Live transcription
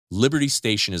Liberty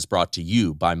Station is brought to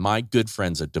you by my good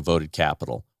friends at Devoted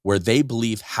Capital, where they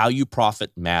believe how you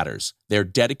profit matters. They're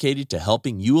dedicated to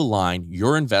helping you align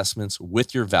your investments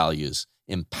with your values,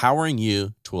 empowering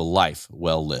you to a life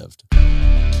well lived.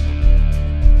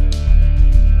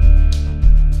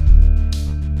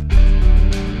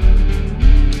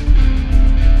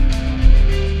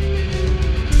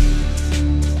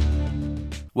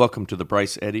 Welcome to the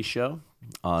Bryce Eddy Show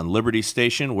on Liberty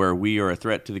Station, where we are a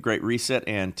threat to the Great Reset.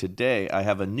 And today I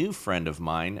have a new friend of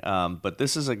mine, but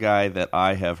this is a guy that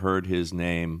I have heard his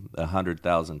name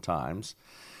 100,000 times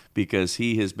because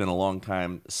he has been a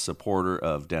longtime supporter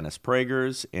of Dennis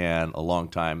Prager's and a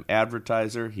longtime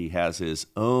advertiser. He has his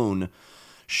own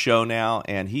show now,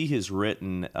 and he has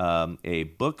written a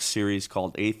book series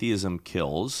called Atheism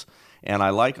Kills. And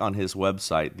I like on his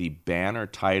website, the banner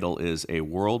title is A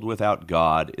World Without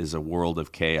God is a World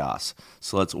of Chaos.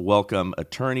 So let's welcome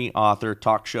attorney, author,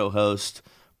 talk show host,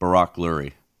 Barak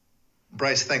Lurie.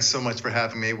 Bryce, thanks so much for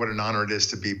having me. What an honor it is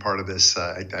to be part of this.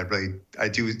 I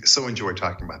do so enjoy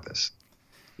talking about this.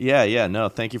 Yeah. No,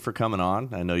 thank you for coming on.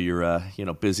 I know you're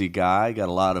a busy guy, got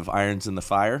a lot of irons in the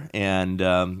fire. And,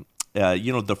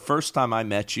 the first time I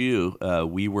met you,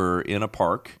 we were in a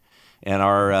park. And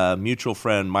our mutual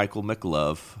friend, Michael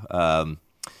Mikolov,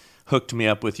 hooked me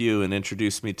up with you and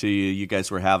introduced me to you. You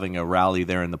guys were having a rally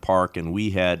there in the park,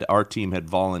 and our team had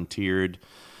volunteered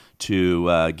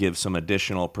to give some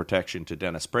additional protection to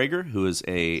Dennis Prager, who is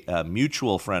a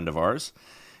mutual friend of ours,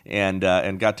 and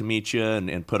got to meet you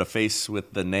and put a face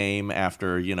with the name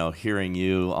after, hearing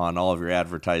you on all of your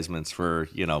advertisements for,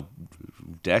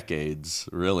 decades,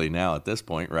 really now at this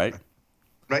point, right?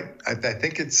 Right. I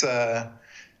think it's...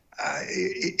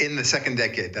 in the second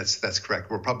decade, that's correct.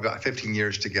 We're probably about 15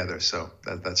 years together, so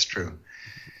that's true.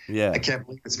 Yeah, I can't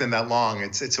believe it's been that long.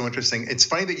 It's so interesting. It's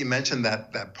funny that you mentioned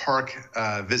that park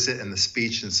visit and the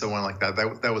speech and so on like that.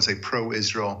 That was a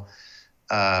pro-Israel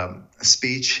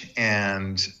speech,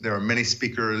 and there were many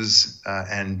speakers,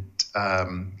 and I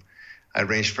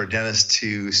arranged for Dennis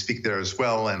to speak there as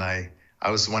well, and I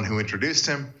was the one who introduced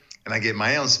him, and I gave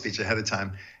my own speech ahead of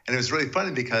time, and it was really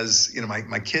funny because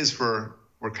my kids were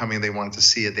coming. They wanted to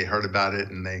see it. They heard about it,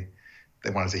 and they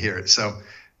wanted to hear it. So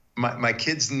my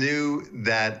kids knew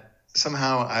that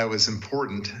somehow I was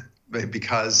important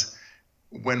because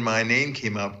when my name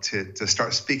came up to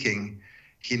start speaking,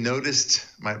 he noticed,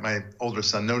 my older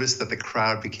son noticed that the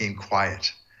crowd became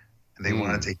quiet, and they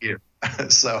wanted to hear.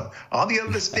 So all the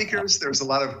other speakers, there was a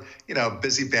lot of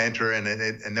busy banter,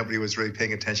 and nobody was really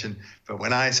paying attention. But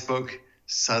when I spoke,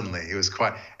 suddenly it was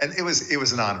quiet, and it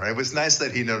was an honor. It was nice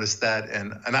that he noticed that,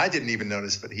 and I didn't even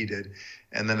notice, but he did.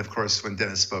 And then, of course, when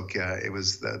Dennis spoke, it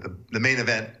was the main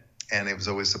event, and it was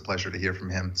always a pleasure to hear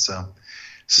from him. So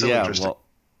yeah, interesting.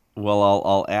 Well,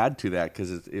 I'll add to that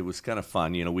because it was kind of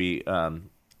fun.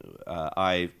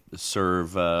 I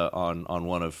serve on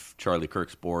one of Charlie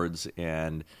Kirk's boards,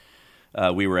 and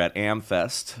we were at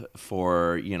AmFest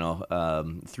for,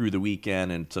 through the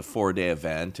weekend, and it's a 4-day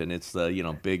event, and it's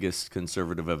the, biggest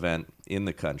conservative event in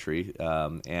the country.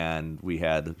 And we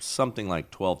had something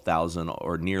like 12,000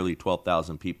 or nearly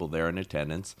 12,000 people there in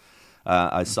attendance.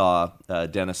 I saw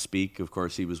Dennis speak. Of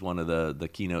course, he was one of the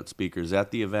keynote speakers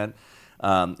at the event.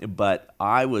 But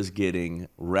I was getting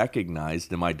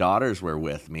recognized, and my daughters were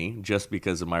with me just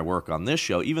because of my work on this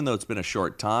show. Even though it's been a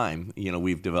short time,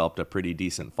 we've developed a pretty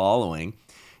decent following,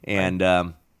 and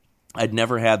I'd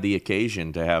never had the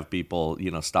occasion to have people,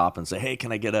 stop and say, "Hey,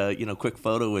 can I get a quick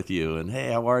photo with you?" And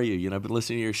 "Hey, how are you? I've been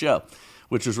listening to your show,"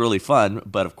 which was really fun.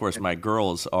 But of course, my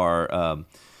girls are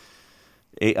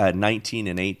 19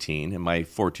 and 18, and my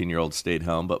 14-year-old stayed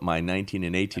home, but my 19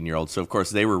 and 18-year-old, so of course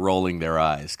they were rolling their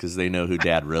eyes because they know who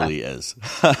Dad really is.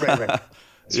 Right.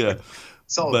 Yeah. Right.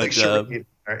 It's all a picture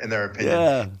in their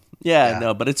opinion. Yeah.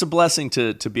 No, but it's a blessing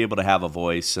to be able to have a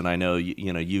voice, and I know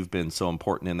you've been so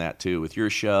important in that too with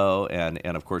your show and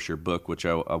of course your book, which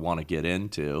I want to get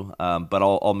into. But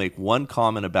I'll make one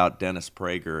comment about Dennis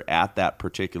Prager at that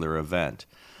particular event.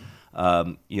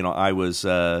 I was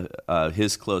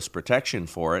his close protection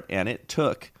for it, and it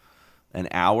took an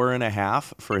hour and a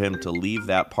half for him to leave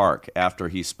that park after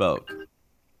he spoke.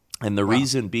 And the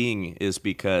reason being is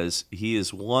because he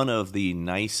is one of the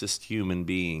nicest human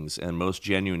beings and most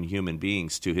genuine human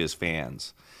beings to his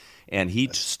fans. And he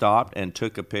stopped and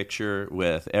took a picture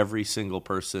with every single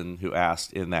person who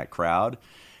asked in that crowd.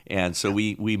 And so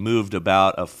we moved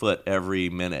about a foot every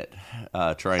minute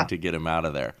trying to get him out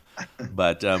of there.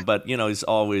 But he's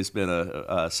always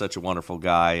been such a wonderful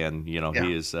guy, and he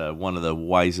is one of the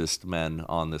wisest men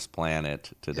on this planet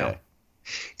today. Yeah.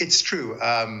 It's true.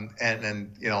 And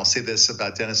I'll say this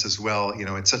about Dennis as well.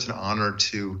 It's such an honor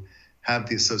to have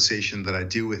the association that I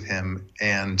do with him.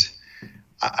 And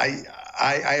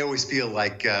I always feel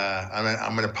like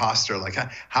I'm an imposter. Like,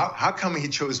 how come he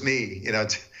chose me,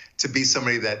 to be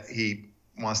somebody that he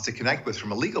wants to connect with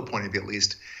from a legal point of view, at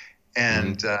least.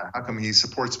 And how come he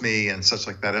supports me and such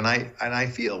like that. And I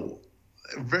feel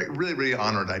really, really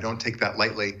honored. I don't take that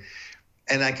lightly.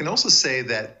 And I can also say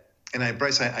that,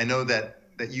 Bryce, I know that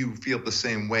you feel the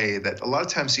same way, that a lot of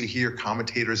times you hear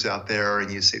commentators out there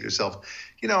and you say to yourself,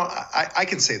 I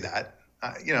can say that,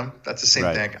 that's the same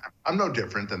right. thing. I'm no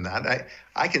different than that.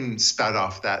 I can spout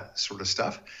off that sort of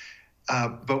stuff.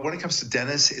 But when it comes to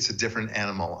Dennis, it's a different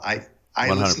animal. I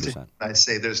 100%. listen to him and I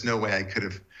say, there's no way I could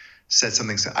have said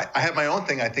something. I have my own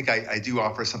thing. I think I do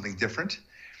offer something different.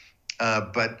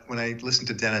 But when I listen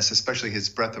to Dennis, especially his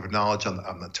breadth of knowledge on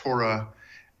the Torah,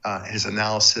 his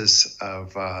analysis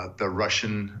of the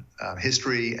Russian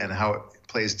history and how it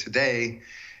plays today,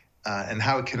 and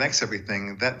how it connects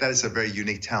everything, that is a very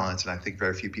unique talent, and I think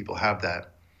very few people have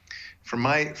that. For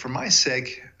my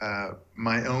sake,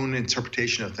 my own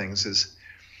interpretation of things is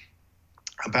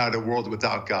about a world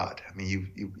without God. I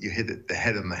mean, you hit the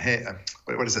head on the head.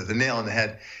 What is it? The nail on the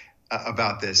head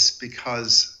about this,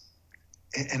 because,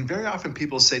 and very often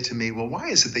people say to me, well, why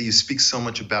is it that you speak so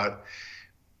much about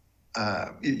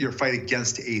your fight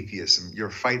against atheism, your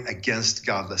fight against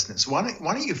godlessness? Why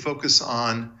don't you focus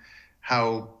on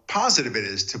how positive it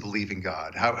is to believe in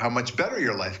God, how much better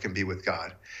your life can be with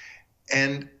God?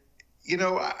 And,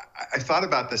 I thought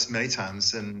about this many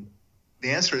times, and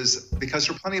the answer is because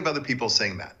there are plenty of other people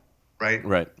saying that, right?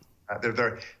 Right. There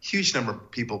are a huge number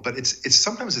of people, but it's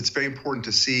sometimes it's very important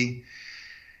to see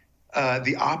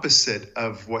the opposite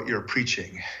of what you're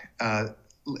preaching.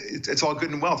 It's all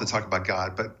good and well to talk about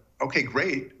God, but okay,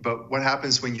 great. But what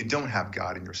happens when you don't have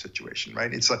God in your situation,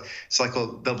 right? It's like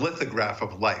the lithograph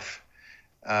of life.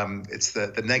 It's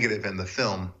the negative in the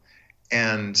film.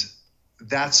 And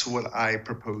that's what I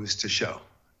propose to show.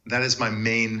 That is my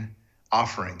main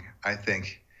offering, I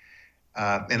think.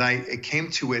 And I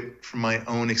came to it from my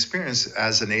own experience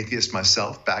as an atheist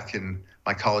myself back in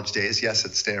my college days, yes,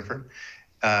 at Stanford.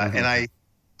 And I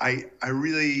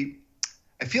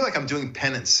feel like I'm doing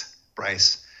penance,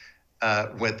 Bryce,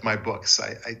 with my books.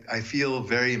 I feel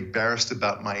very embarrassed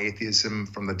about my atheism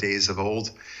from the days of old.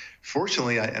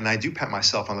 Fortunately, and I do pat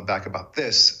myself on the back about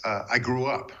this, I grew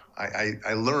up.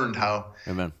 I learned how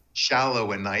Amen.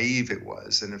 shallow and naive it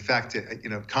was. And in fact,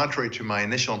 contrary to my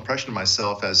initial impression of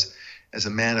myself as a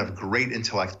man of great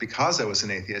intellect, because I was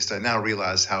an atheist, I now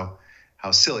realize how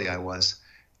silly I was.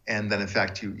 And then, in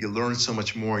fact, you learn so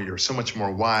much more. You're so much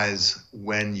more wise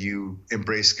when you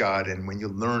embrace God and when you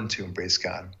learn to embrace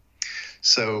God.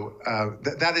 So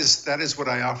that is what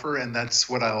I offer, and that's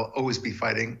what I'll always be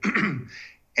fighting.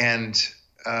 And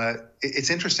it's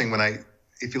interesting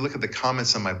if you look at the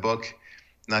comments on my book,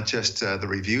 not just the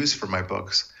reviews for my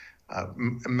books,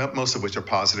 most of which are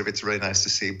positive. It's really nice to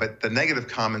see. But the negative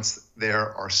comments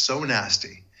there are so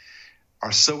nasty,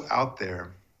 are so out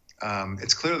there.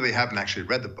 It's clear they haven't actually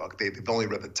read the book. They've only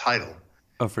read the title.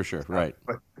 Oh, for sure. Right.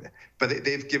 But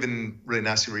they've given really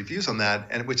nasty reviews on that,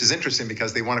 and which is interesting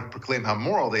because they want to proclaim how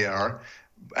moral they are,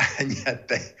 and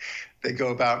yet they go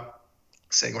about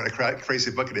saying what a crazy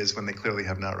book it is when they clearly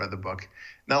have not read the book.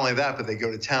 Not only that, but they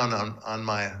go to town on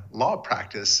my law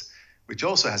practice, which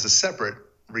also has a separate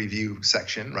review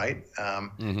section, right?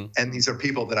 And these are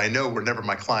people that I know were never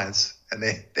my clients, and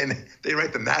they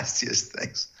write the nastiest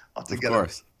things altogether. Of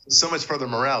course. So much further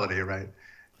morality, right?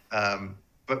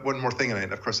 But one more thing,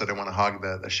 and of course I don't want to hog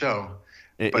the show.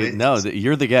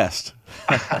 You're the guest.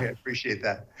 I appreciate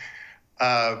that.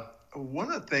 One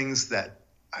of the things that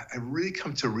I really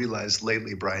come to realize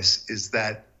lately, Bryce, is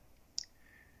that,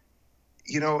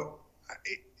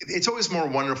 it's always more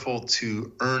wonderful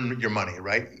to earn your money,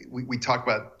 right? We talk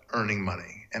about earning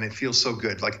money, and it feels so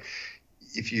good. Like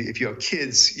if you have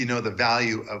kids, the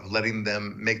value of letting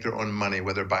them make their own money,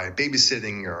 whether by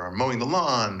babysitting or mowing the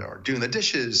lawn or doing the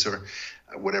dishes or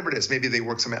whatever it is. Maybe they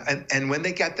work somewhere. And when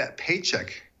they get that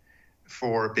paycheck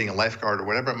for being a lifeguard or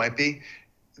whatever it might be,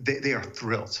 they are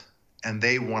thrilled and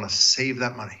they want to save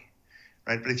that money,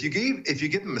 right? But if you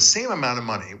give them the same amount of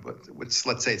money, which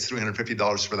let's say it's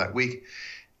 $350 for that week,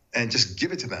 and just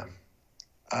give it to them,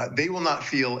 they will not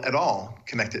feel at all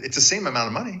connected. It's the same amount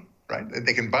of money, right?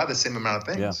 They can buy the same amount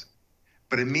of things,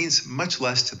 but it means much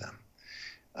less to them.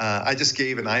 I just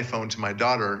gave an iPhone to my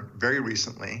daughter very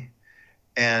recently.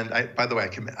 And by the way,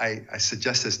 I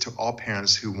suggest this to all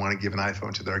parents who want to give an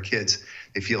iPhone to their kids.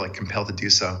 They feel like compelled to do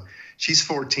so. She's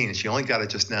 14 and she only got it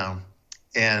just now.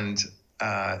 And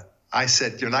I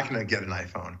said, you're not going to get an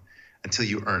iPhone until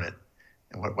you earn it.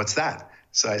 And what's that?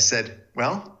 So I said,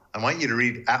 well, I want you to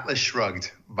read Atlas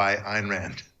Shrugged by Ayn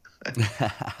Rand.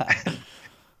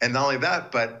 And not only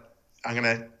that, but I'm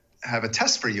going to have a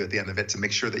test for you at the end of it to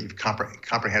make sure that you've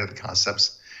comprehended the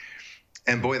concepts.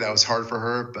 And boy, that was hard for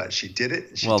her, but she did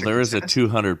it. Well, there is a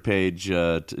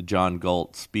 200-page John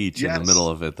Galt speech in the middle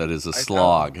of it that is a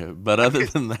slog. But other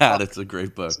than that, it's a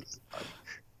great book.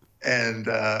 And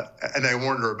I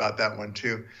warned her about that one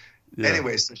too. Yeah.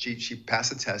 Anyway, so she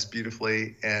passed the test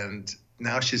beautifully, and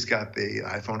now she's got the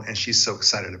iPhone, and she's so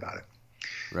excited about it.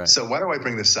 Right. So why do I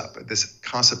bring this up? This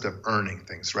concept of earning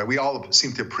things, right? We all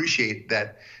seem to appreciate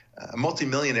that a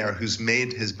multimillionaire who's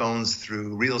made his bones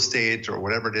through real estate or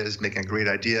whatever it is, making a great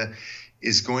idea,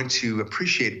 is going to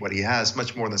appreciate what he has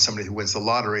much more than somebody who wins the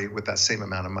lottery with that same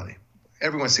amount of money.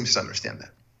 Everyone seems to understand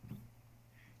that.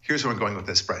 Here's where I'm going with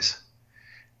this, Bryce.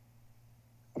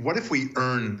 What if we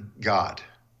earn God?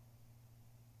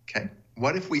 Okay.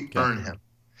 What if we earn him?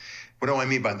 What do I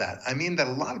mean by that? I mean that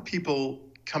a lot of people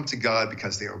come to God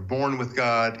because they were born with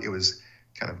God. It was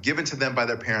kind of given to them by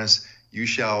their parents. You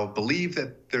shall believe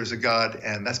that there's a God,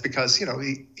 and that's because,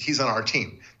 he's on our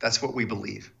team. That's what we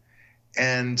believe.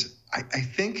 And I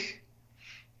think,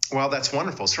 while that's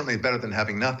wonderful, certainly better than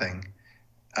having nothing,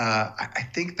 I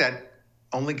think that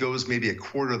only goes maybe a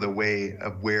quarter of the way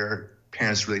of where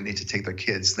parents really need to take their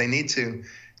kids. They need to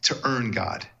earn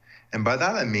God. And by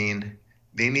that I mean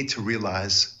they need to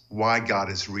realize why God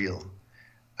is real.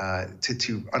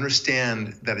 To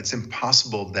understand that it's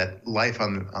impossible that life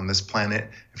on this planet,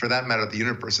 and for that matter, the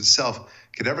universe itself,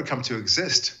 could ever come to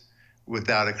exist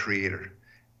without a creator.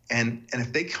 And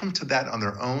if they come to that on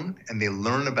their own, and they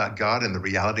learn about God and the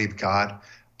reality of God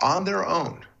on their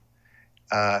own,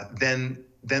 then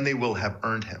they will have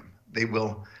earned him. They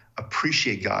will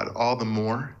appreciate God all the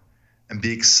more and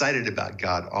be excited about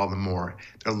God all the more.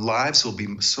 Their lives will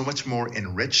be so much more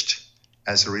enriched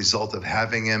as a result of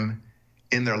having him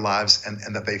in their lives,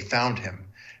 and that they found him.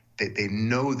 They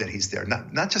know that he's there.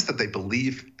 Not just that they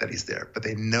believe that he's there, but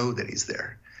they know that he's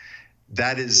there.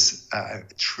 That is a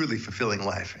truly fulfilling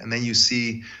life. And then you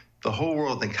see the whole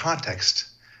world in context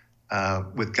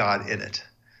with God in it.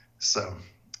 So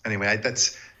anyway,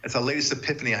 that's the latest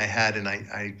epiphany I had, and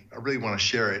I really want to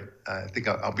share it. I think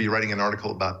I'll be writing an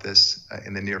article about this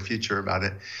in the near future about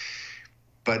it.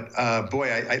 But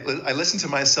boy, I listen to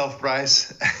myself,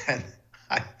 Bryce, and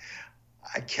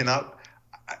I cannot.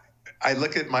 I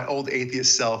look at my old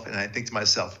atheist self and I think to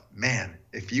myself, man,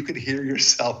 if you could hear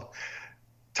yourself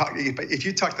talk, if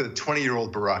you talk to the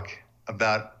 20-year-old Barak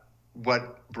about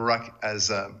what Barak as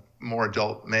a more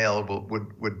adult male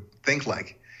would think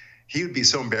like, he would be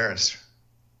so embarrassed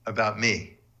about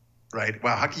me, right?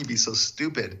 Wow, how can you be so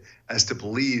stupid as to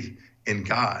believe in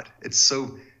God? It's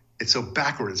so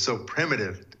backward, it's so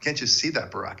primitive. Can't you see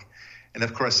that, Barak? And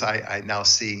of course, I now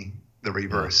see the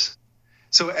reverse.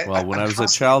 So, well, when I was a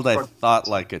child, I thought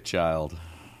like a child.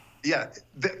 Yeah,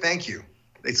 thank you.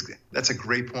 That's a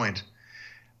great point.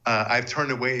 I've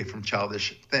turned away from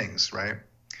childish things, right?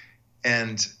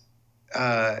 And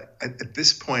at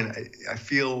this point, I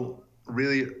feel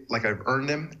really like I've earned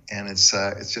him, and it's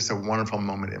just a wonderful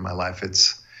moment in my life.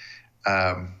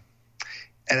 And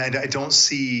I don't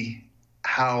see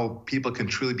how people can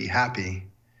truly be happy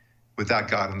without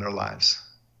God in their lives.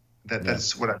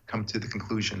 That's what I've come to the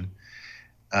conclusion.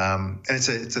 And it's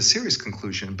a serious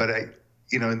conclusion, but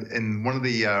in one of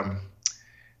the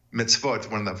mitzvot,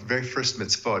 one of the very first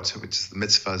mitzvot, which is the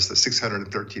mitzvahs, the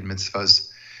 613 mitzvahs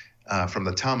from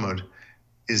the Talmud,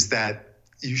 is that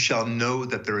you shall know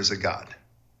that there is a God.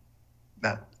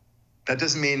 Now, that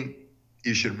doesn't mean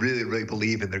you should really, really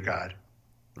believe in their God.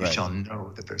 You shall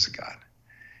know that there's a God.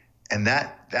 And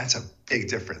that's a big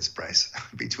difference, Bryce,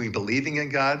 between believing in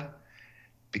God,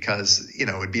 because,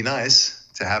 it'd be nice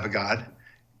to have a God,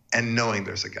 and knowing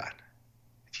there's a God.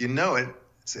 If you know it,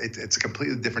 it's a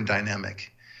completely different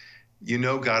dynamic. You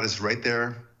know God is right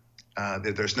there.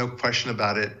 There's no question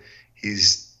about it.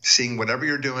 He's seeing whatever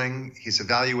you're doing. He's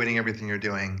evaluating everything you're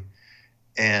doing.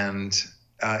 And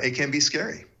it can be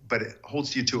scary, but it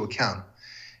holds you to account.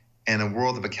 And a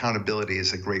world of accountability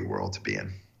is a great world to be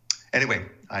in. Anyway,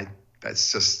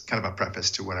 that's just kind of a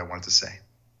preface to what I wanted to say.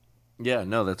 Yeah,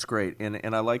 no, that's great.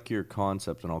 And I like your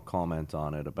concept, and I'll comment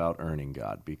on it about earning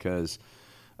God, because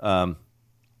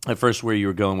at first where you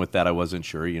were going with that, I wasn't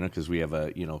sure, because we have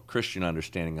a, Christian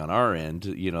understanding on our end,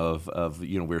 of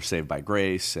we're saved by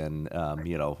grace and,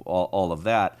 all of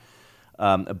that.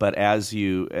 But as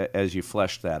you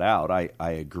flesh that out, I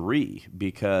agree,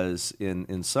 because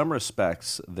in some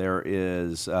respects there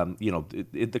is,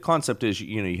 the concept is,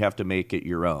 you have to make it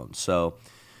your own. So,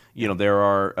 there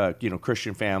are,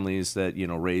 Christian families that,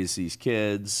 raise these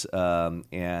kids,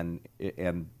 and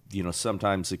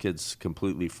sometimes the kids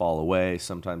completely fall away.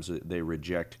 Sometimes they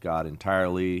reject God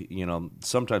entirely,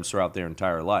 sometimes throughout their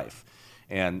entire life.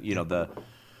 And,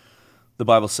 the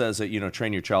Bible says that,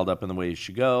 train your child up in the way he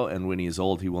should go, and when he is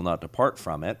old, he will not depart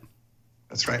from it.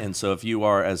 That's right. And so if you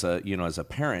are, as a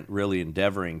parent, really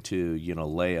endeavoring to,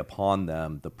 lay upon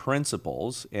them the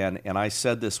principles, and I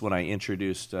said this when I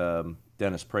introduced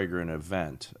Dennis Prager in an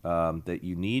event, that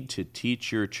you need to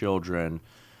teach your children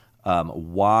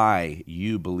why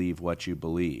you believe what you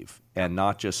believe, and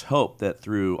not just hope that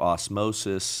through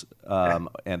osmosis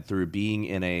and through being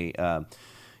in a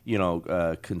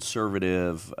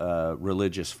conservative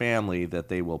religious family that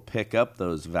they will pick up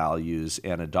those values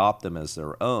and adopt them as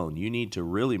their own. You need to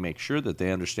really make sure that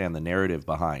they understand the narrative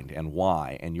behind and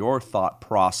why, and your thought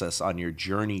process on your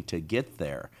journey to get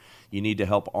there. You need to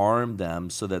help arm them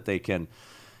so that they can,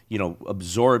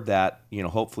 absorb that,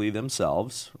 hopefully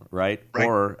themselves, right?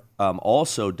 Or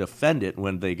also defend it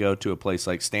when they go to a place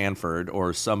like Stanford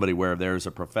or somebody where there's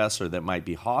a professor that might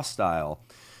be hostile,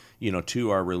 to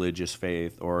our religious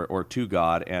faith or to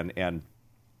God, and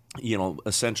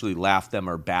essentially laugh them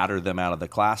or batter them out of the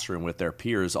classroom with their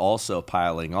peers also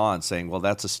piling on, saying, well,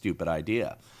 that's a stupid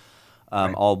idea.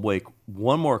 I'll make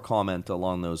one more comment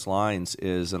along those lines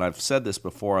is, and I've said this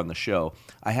before on the show,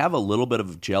 I have a little bit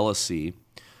of jealousy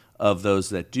of those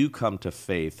that do come to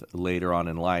faith later on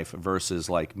in life versus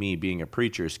like me being a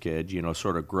preacher's kid,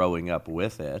 sort of growing up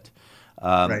with it.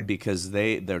 Because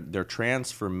their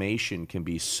transformation can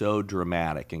be so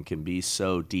dramatic and can be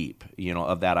so deep,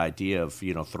 of that idea of,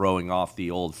 throwing off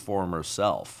the old former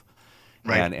self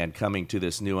and coming to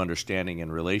this new understanding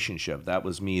and relationship. That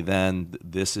was me then.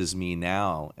 This is me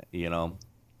now,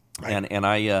 and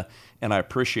I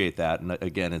appreciate that. And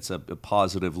again, it's a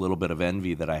positive little bit of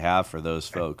envy that I have for those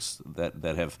folks that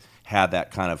have had that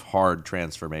kind of hard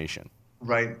transformation.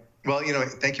 Right. Well,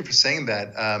 thank you for saying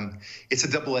that. It's a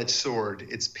double-edged sword.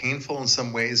 It's painful in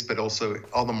some ways, but also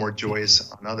all the more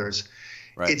joyous on others.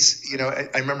 Right. It's,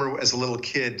 I remember as a little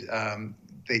kid,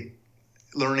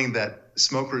 learning that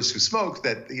smokers who smoke,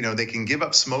 that, they can give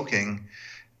up smoking,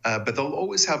 but they'll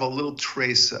always have a little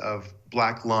trace of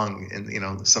black lung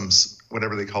in, some,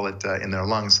 whatever they call it, in their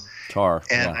lungs. Tar.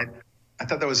 And yeah. I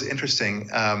thought that was interesting.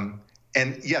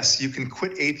 And yes, you can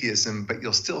quit atheism, but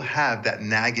you'll still have that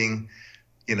nagging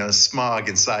smog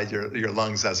inside your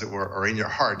lungs, as it were, or in your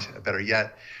heart, better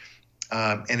yet.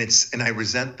 And I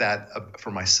resent that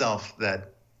for myself,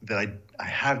 that I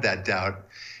have that doubt.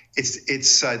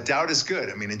 It's doubt is good.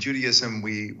 I mean, in Judaism,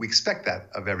 we expect that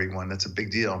of everyone. That's a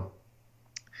big deal.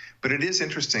 But it is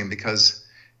interesting because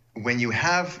when you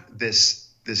have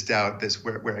this doubt, this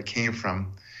where I came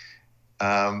from,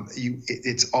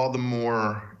 it's all the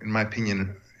more, in my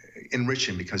opinion,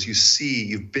 enriching, because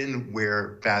you've been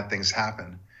where bad things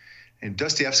happen. And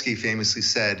Dostoevsky famously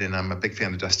said, and I'm a big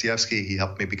fan of Dostoevsky, he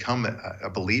helped me become a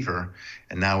believer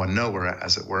and now a knower,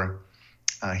 as it were.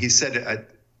 He said,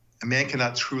 a man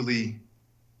cannot truly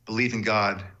believe in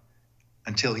God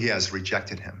until he has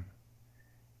rejected him.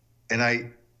 And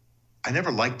I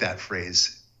never liked that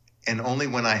phrase. And only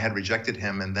when I had rejected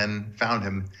him and then found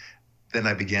him, then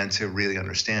I began to really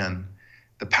understand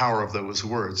the power of those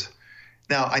words.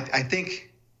 Now, I think,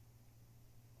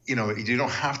 you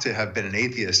don't have to have been an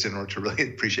atheist in order to really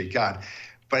appreciate God.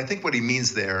 But I think what he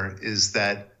means there is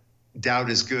that doubt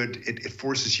is good. It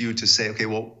forces you to say, okay,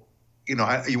 well, you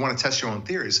want to test your own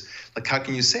theories. Like, how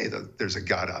can you say that there's a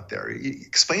God out there?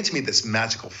 Explain to me this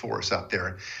magical force out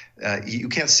there. You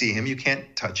can't see him. You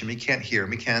can't touch him. You can't hear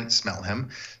him. You can't smell him.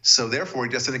 So therefore,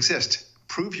 he doesn't exist.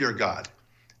 Prove you're God.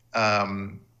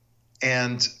 And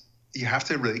you have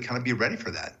to really kind of be ready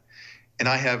for that. And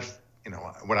I have,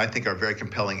 what I think are very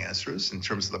compelling answers in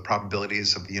terms of the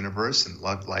probabilities of the universe and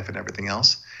love, life, and everything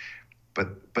else.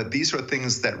 But these are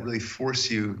things that really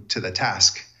force you to the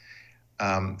task.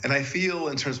 And I feel,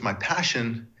 in terms of my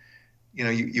passion,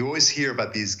 you always hear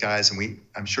about these guys, and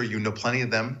I'm sure you know plenty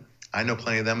of them. I know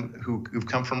plenty of them who've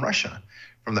come from Russia,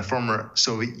 from the former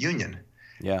Soviet Union.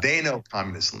 Yeah. They know what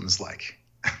communism is like,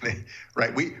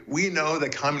 right? We know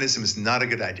that communism is not a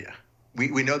good idea.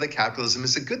 We know that capitalism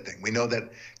is a good thing. We know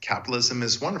that capitalism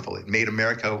is wonderful. It made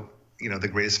America, the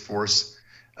greatest force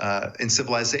in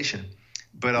civilization.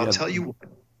 But I'll tell you what,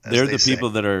 they're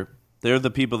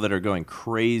the people that are going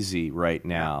crazy right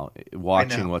now,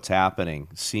 watching what's happening,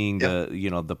 seeing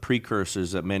the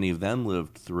precursors that many of them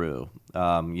lived through,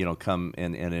 come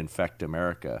and infect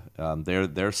America.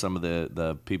 They're some of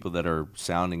the people that are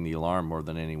sounding the alarm more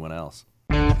than anyone else.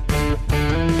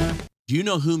 Do you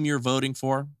know whom you're voting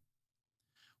for?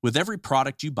 With every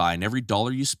product you buy and every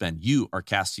dollar you spend, you are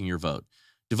casting your vote.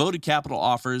 Devoted Capital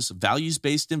offers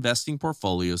values-based investing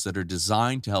portfolios that are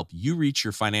designed to help you reach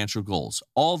your financial goals,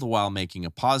 all the while making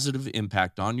a positive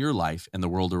impact on your life and the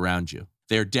world around you.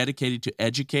 They are dedicated to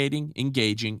educating,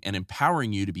 engaging, and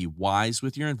empowering you to be wise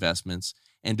with your investments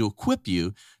and to equip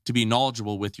you to be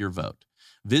knowledgeable with your vote.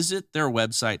 Visit their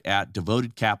website at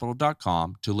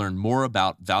devotedcapital.com to learn more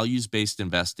about values-based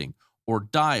investing or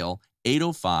dial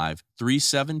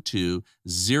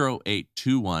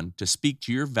 805-372-0821 to speak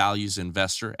to your values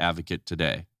investor advocate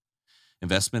today.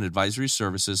 Investment advisory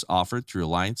services offered through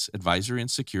Alliance Advisory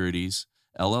and Securities,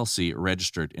 LLC, a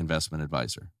registered investment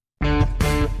advisor.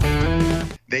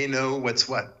 They know what's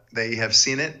what. They have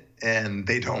seen it, and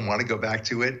they don't want to go back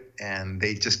to it, and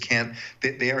they just can't.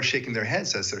 They are shaking their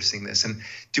heads as they're seeing this. And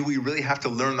do we really have to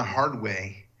learn the hard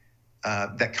way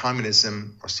that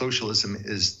communism or socialism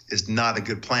is not a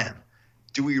good plan?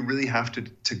 Do we really have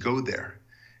to go there?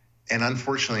 And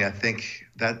unfortunately, I think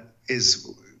that is,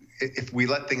 if we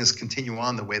let things continue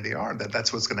on the way they are,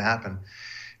 that's what's going to happen.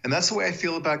 And that's the way I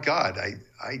feel about God.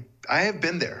 I have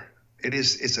been there.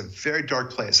 It's a very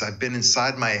dark place. I've been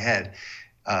inside my head.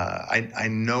 I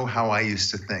know how I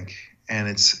used to think. And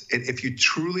if you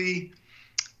truly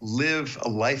live a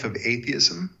life of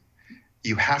atheism,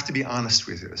 you have to be honest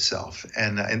with yourself.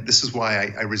 And this is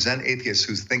why I resent atheists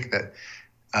who think that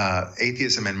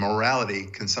atheism and morality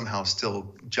can somehow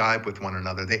still jibe with one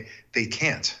another. They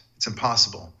can't. It's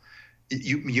impossible.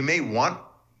 You may want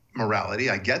morality.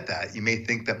 I get that. You may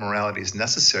think that morality is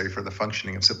necessary for the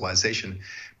functioning of civilization,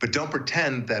 but don't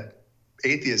pretend that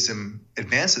atheism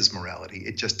advances morality.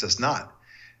 It just does not.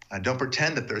 Don't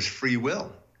pretend that there's free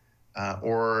will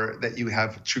or that you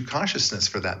have true consciousness,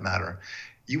 for that matter.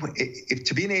 If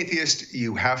to be an atheist,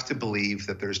 you have to believe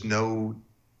that there's no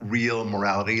real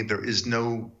morality, there is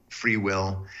no free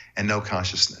will, and no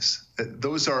consciousness.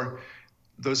 Those are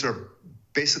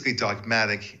basically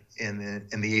dogmatic in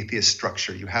the atheist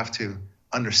structure. You have to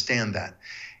understand that.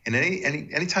 And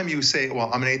anytime you say, well,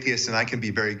 I'm an atheist and I can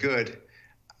be very good,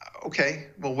 okay,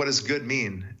 well, what does good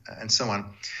mean? And so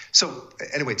on. So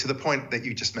anyway, to the point that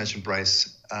you just mentioned,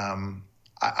 Bryce,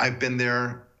 I've been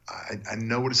there. I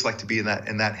know what it's like to be in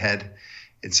that head.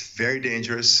 It's very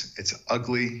dangerous. It's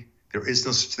ugly. There is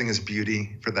no such thing as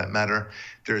beauty, for that matter.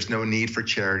 There's no need for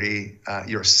charity.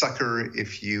 You're a sucker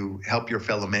if you help your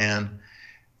fellow man.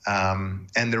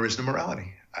 And there is no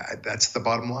morality. That's the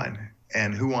bottom line.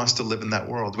 And who wants to live in that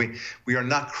world? We are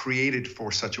not created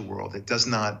for such a world. It does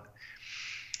not.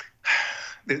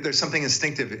 There's something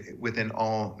instinctive within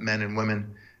all men and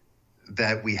women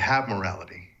that we have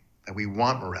morality, that we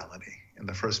want morality in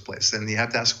the first place. And you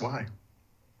have to ask why.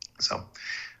 So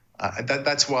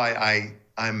that's why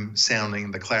I'm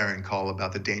sounding the clarion call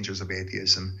about the dangers of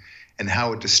atheism and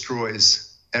how it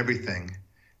destroys everything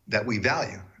that we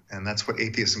value. And that's what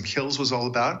Atheism Kills was all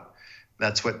about.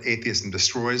 That's what Atheism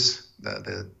Destroys,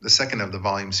 the second of the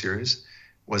volume series,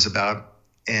 was about.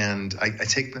 And I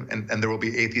take them, and there will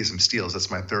be Atheism Steals.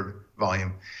 That's my third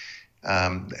volume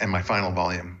and my final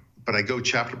volume. But I go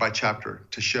chapter by chapter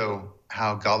to show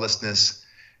how godlessness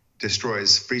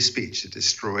destroys free speech. It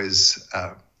destroys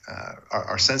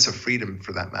our sense of freedom,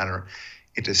 for that matter.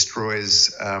 It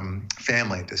destroys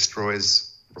family. It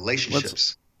destroys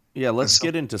relationships. Let's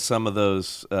get into some of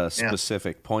those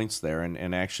specific points there,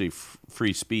 and actually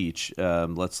free speech.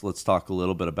 Let's talk a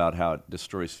little bit about how it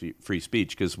destroys free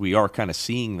speech, because we are kind of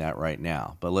seeing that right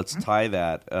now. But let's tie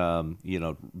that,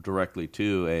 directly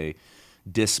to a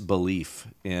disbelief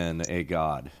in a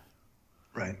God.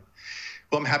 Right.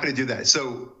 Well, I'm happy to do that.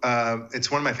 So it's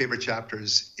one of my favorite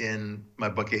chapters in my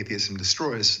book, Atheism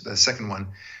Destroys, the second one,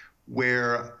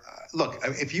 where, look,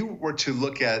 if you were to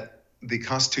look at the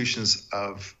constitutions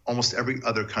of almost every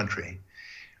other country,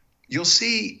 you'll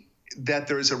see that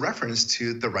there is a reference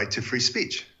to the right to free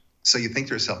speech. So you think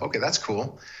to yourself, okay, that's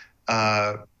cool.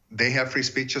 They have free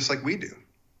speech just like we do.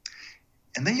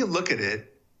 And then you look at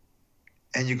it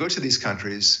and you go to these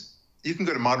countries. You can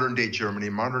go to modern day Germany,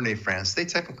 modern day France. They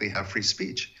technically have free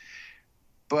speech,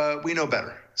 but we know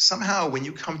better. Somehow when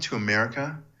you come to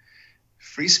America,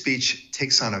 free speech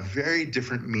takes on a very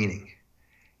different meaning.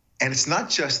 And it's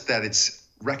not just that it's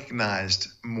recognized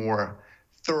more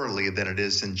thoroughly than it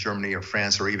is in Germany or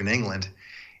France or even England.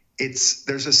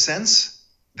 There's a sense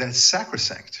that it's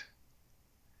sacrosanct.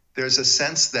 There's a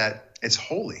sense that it's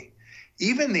holy.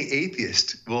 Even the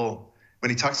atheist will, when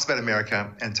he talks about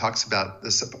America and talks about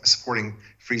supporting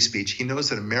free speech, he knows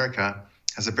that America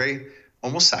has a very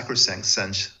almost sacrosanct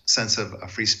sense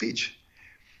of free speech.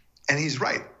 And he's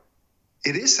right.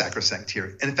 It is sacrosanct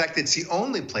here. And in fact, it's the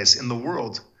only place in the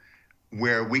world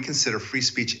where we consider free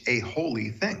speech a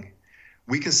holy thing.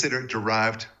 We consider it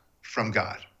derived from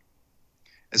God.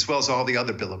 as well as all the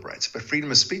other Bill of Rights. But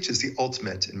freedom of speech is the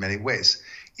ultimate in many ways.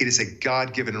 It is a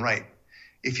God-given right.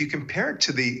 If you compare it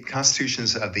to the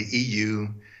constitutions of the EU,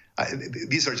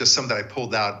 these are just some that I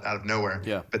pulled out of nowhere.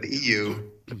 Yeah. But the EU,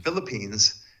 the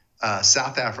Philippines,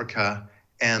 South Africa,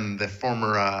 and the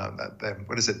former,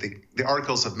 the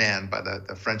Articles of Man by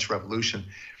the French Revolution,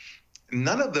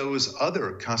 none of those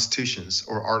other constitutions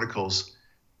or articles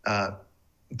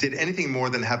did anything more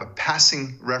than have a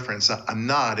passing reference, a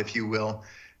nod, if you will,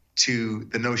 to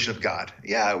the notion of God.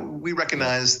 Yeah, we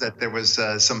recognize that there was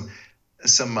some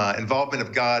involvement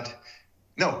of God.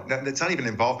 No, it's not even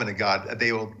involvement of God.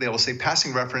 They will say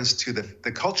passing reference to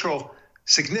the cultural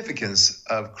significance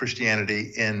of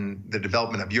Christianity in the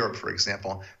development of Europe, for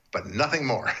example, but nothing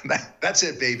more. That's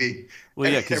it, baby.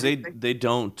 Well, yeah, because they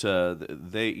don't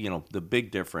the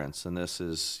big difference, and this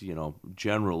is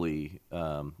generally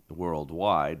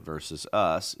worldwide versus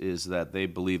us, is that they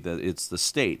believe that it's the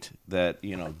state that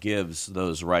gives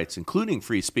those rights, including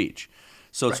free speech.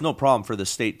 So it's no problem for the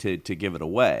state to give it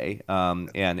away,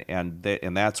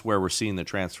 and that's where we're seeing the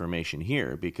transformation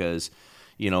here, because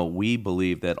we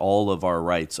believe that all of our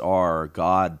rights are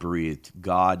God-breathed,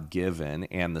 God-given,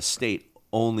 and the state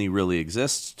only really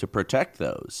exists to protect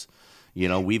those.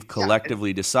 We've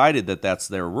collectively decided that that's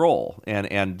their role, and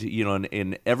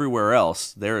in everywhere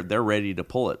else they're ready to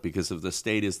pull it, because if the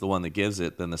state is the one that gives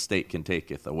it, then the state can take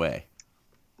it away.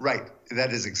 Right,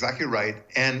 that is exactly right.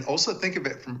 And also think of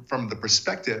it from the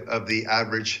perspective of the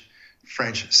average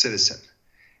French citizen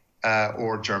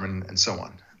or German and so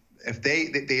on. If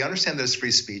they understand there's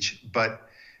free speech, but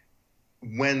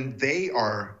when they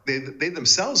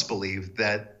themselves believe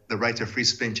that the right to free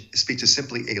speech is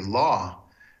simply a law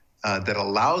that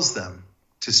allows them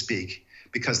to speak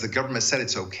because the government said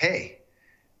it's okay,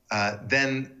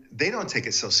 then they don't take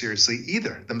it so seriously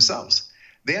either themselves.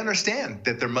 They understand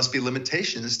that there must be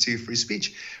limitations to free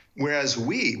speech. Whereas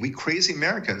we crazy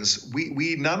Americans,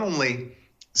 we not only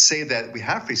say that we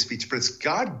have free speech, but it's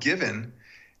God-given.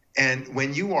 And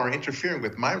when you are interfering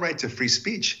with my right to free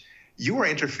speech, you are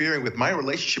interfering with my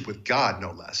relationship with God,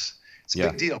 no less. It's a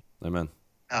big deal. Amen.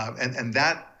 And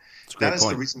that is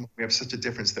the reason we have such a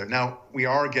difference there. Now, we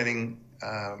are getting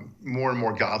more and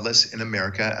more godless in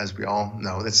America, as we all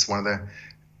know. That's one of the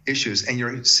issues. And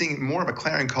you're seeing more of a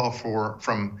clarion call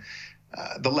from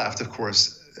the left, of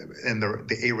course, and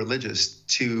the a-religious,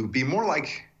 to be more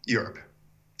like Europe,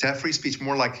 to have free speech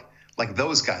more like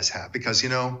those guys have. Because,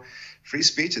 free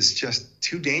speech is just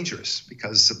too dangerous,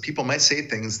 because people might say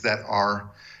things that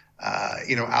are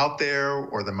out there,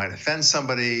 or that might offend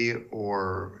somebody,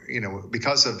 or,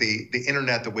 because of the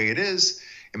internet the way it is,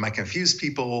 it might confuse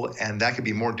people, and that could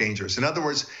be more dangerous. In other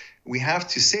words, we have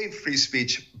to save free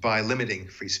speech by limiting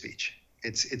free speech.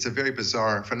 It's a very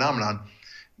bizarre phenomenon,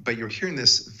 but you're hearing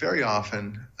this very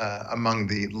often among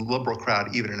the liberal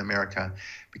crowd, even in America,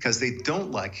 because they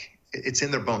don't like, it's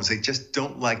in their bones, they just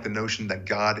don't like the notion that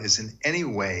God is in any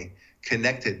way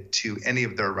connected to any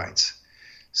of their rights.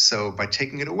 So by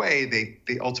taking it away,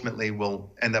 they ultimately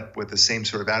will end up with the same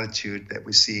sort of attitude that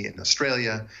we see in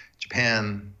Australia,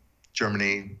 Japan,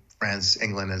 Germany, France,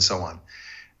 England, and so on.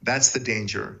 That's the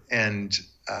danger. And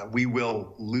we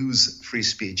will lose free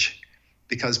speech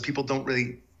because people don't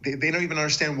really, they don't even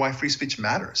understand why free speech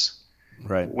matters.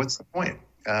 Right. What's the point?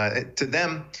 To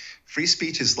them, free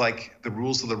speech is like the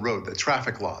rules of the road, the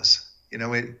traffic laws.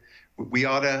 We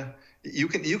ought to, you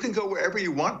can go wherever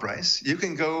you want, Bryce. You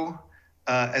can go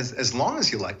as long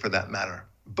as you like, for that matter.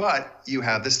 But you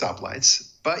have the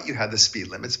stoplights, but you have the speed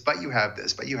limits, but you have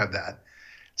this, but you have that.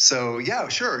 So yeah,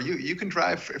 sure, you can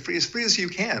drive as free as you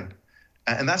can.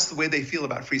 And that's the way they feel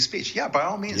about free speech. Yeah, by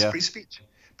all means, free speech.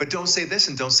 But don't say this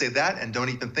and don't say that and don't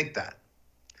even think that.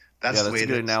 That's the way it is.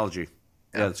 That's a good analogy.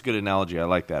 Yeah, that's a good analogy. I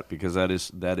like that, because that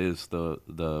is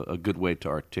a good way to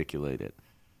articulate it.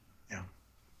 Yeah.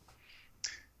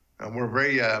 We're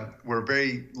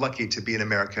very lucky to be in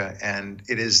America, and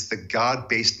it is the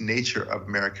God-based nature of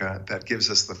America that gives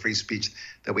us the free speech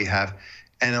that we have.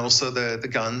 And also the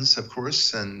guns, of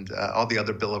course, and all the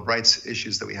other Bill of Rights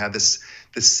issues that we have. This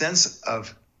sense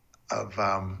of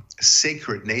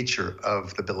sacred nature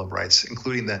of the Bill of Rights,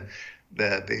 including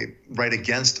the right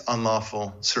against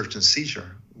unlawful search and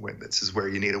seizure. This is where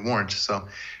you need a warrant. So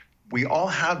we all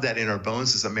have that in our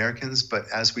bones as Americans. But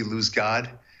as we lose God,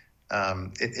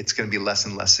 it's going to be less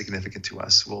and less significant to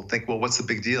us. We'll think, well, what's the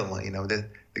big deal?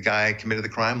 The guy committed the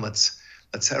crime. Let's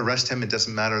arrest him. It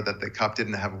doesn't matter that the cop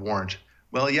didn't have a warrant.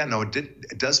 Well, yeah, no,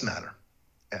 it does matter.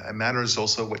 It matters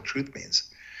also what truth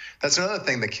means. That's another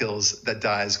thing that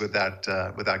dies without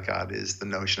God, is the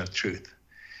notion of truth.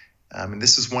 And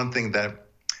this is one thing that,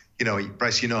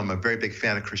 Bryce, I'm a very big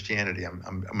fan of Christianity.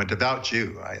 I'm a devout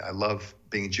Jew. I love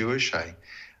being Jewish. I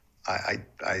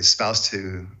espouse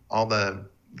to all the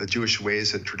Jewish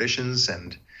ways and traditions,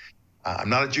 and I'm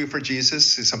not a Jew for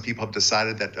Jesus. Some people have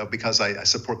decided that because I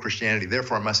support Christianity,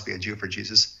 therefore I must be a Jew for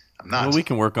Jesus. I'm not. Well, we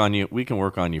can work on you. We can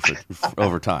work on you for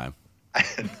over time.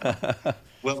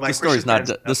 Well,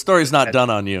 the story's not done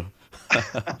on you.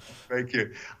 Very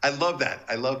cute. I love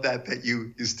that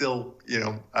you still,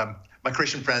 my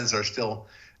Christian friends are still,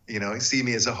 see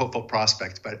me as a hopeful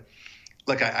prospect. But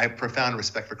look, I have profound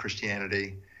respect for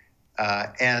Christianity,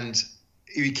 and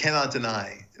you cannot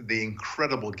deny the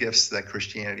incredible gifts that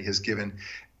Christianity has given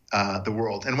the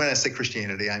world. And when I say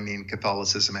Christianity, I mean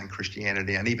Catholicism and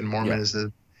Christianity, and even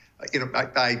Mormonism.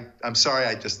 Yeah. I'm sorry,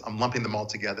 I'm lumping them all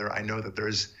together. I know that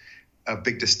there's a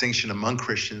big distinction among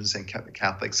Christians and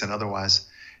Catholics and otherwise.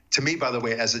 To me, by the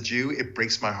way, as a Jew, it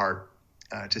breaks my heart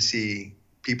to see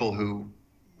people who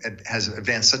has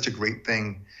advanced such a great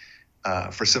thing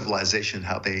for civilization,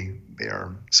 how they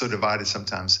are so divided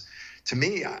sometimes. To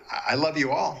me, I love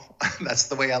you all. That's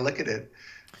the way I look at it.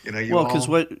 Because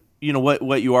what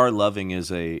you are loving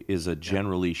is a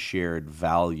generally shared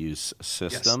values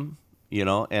system.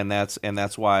 Yes. And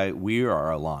that's why we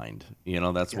are aligned.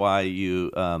 That's why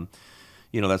you.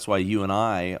 That's why you and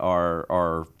I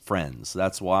are friends.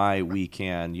 That's why we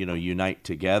can, unite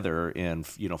together in,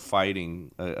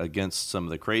 fighting against some of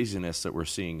the craziness that we're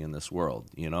seeing in this world.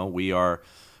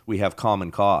 We have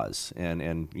common cause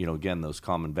and again, those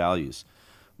common values.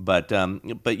 But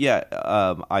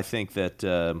I think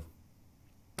that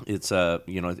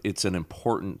it's an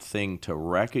important thing to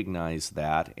recognize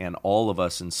that, and all of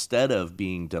us, instead of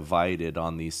being divided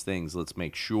on these things, let's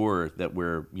make sure that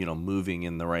we're moving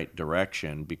in the right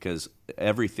direction, because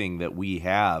everything that we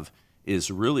have is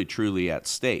really truly at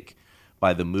stake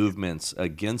by the movements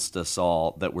against us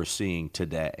all that we're seeing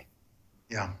today.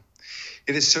 Yeah,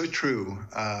 it is so true.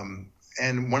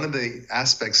 And one of the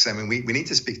aspects, we need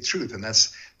to speak truth, and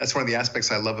that's one of the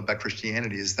aspects I love about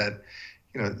Christianity is that.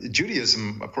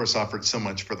 Judaism, of course, offered so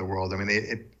much for the world.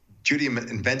 Judaism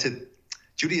invented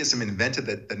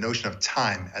the notion of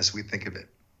time as we think of it.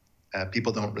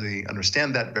 People don't really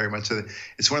understand that very much. So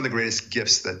it's one of the greatest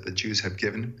gifts that the Jews have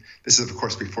given. This is, of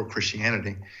course, before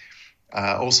Christianity.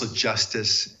 Also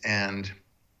justice and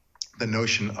the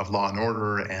notion of law and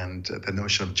order and the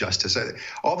notion of justice.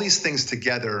 All these things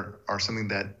together are something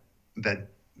that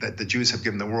the Jews have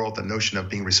given the world, the notion of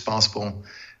being responsible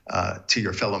to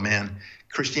your fellow man.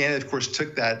 Christianity, of course,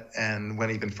 took that and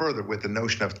went even further with the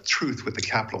notion of truth with the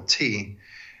capital T.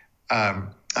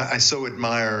 I so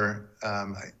admire,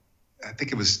 I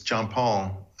think it was John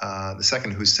Paul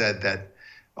II who said that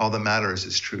all that matters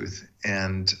is truth,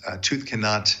 and truth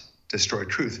cannot destroy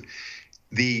truth.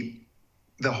 The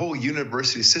whole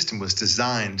university system was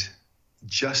designed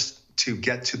just to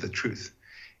get to the truth.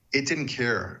 It didn't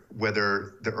care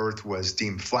whether the earth was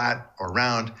deemed flat or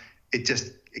round. It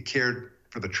cared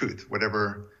for the truth,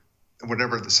 whatever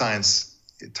the science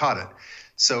taught it.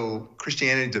 So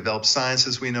Christianity developed science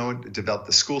as we know it, developed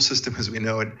the school system as we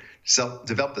know it,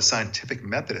 developed the scientific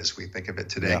method as we think of it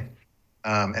today.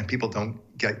 Yeah. And people don't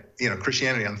get,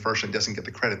 Christianity unfortunately doesn't get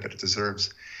the credit that it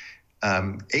deserves.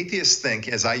 Atheists think,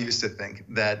 as I used to think,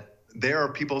 that there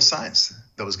are people of science,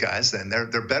 those guys, and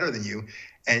they're better than you.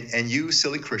 And you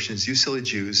silly Christians, you silly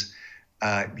Jews,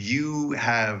 you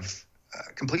have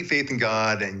complete faith in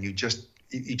God, and you just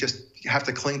have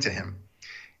to cling to him.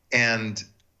 And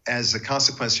as a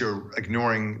consequence, you're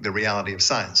ignoring the reality of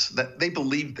science. That they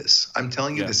believe this. I'm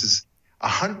telling you, This is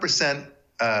 100%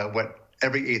 what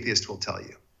every atheist will tell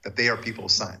you, that they are people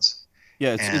of science.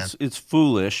 Yeah, it's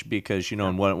foolish because,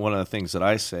 and one of the things that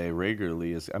I say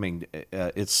regularly is,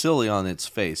 it's silly on its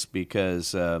face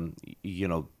because,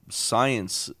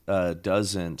 science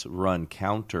doesn't run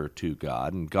counter to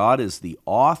God, and God is the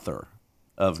author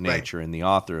of nature and the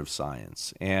author of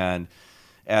science. And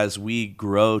as we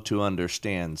grow to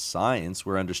understand science,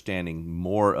 we're understanding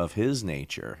more of his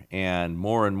nature and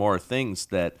more things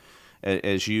that,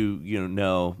 as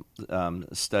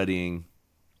studying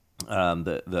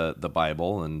the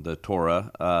Bible and the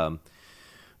Torah,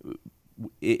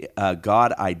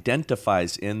 God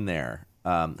identifies in there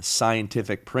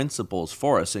scientific principles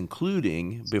for us,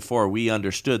 including before we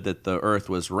understood that the earth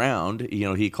was round,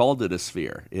 he called it a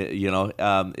sphere.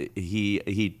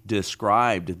 He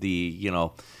described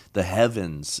the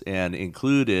heavens and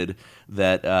included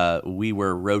that we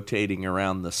were rotating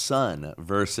around the sun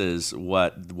versus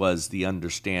what was the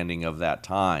understanding of that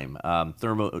time.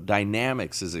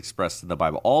 Thermodynamics is expressed in the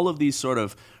Bible. All of these sort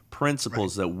of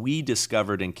principles that we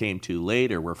discovered and came to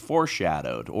later were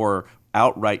foreshadowed or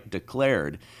outright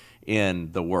declared.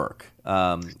 in the work.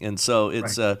 And so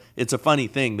it's a funny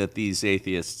thing that these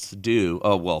atheists do.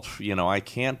 Oh, well, I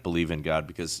can't believe in God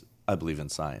because I believe in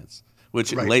science,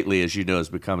 which lately, as you know, has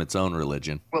become its own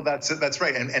religion. Well, that's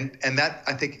right. And that,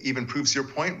 I think, even proves your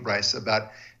point, Bryce,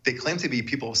 about they claim to be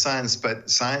people of science, but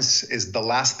science is the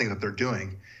last thing that they're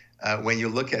doing. When you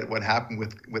look at what happened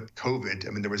with COVID,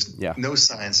 I mean, there was no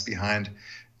science behind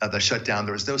the shutdown.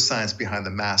 There was no science behind the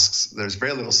masks. There's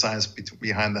very little science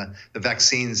behind the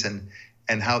vaccines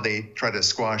and how they try to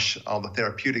squash all the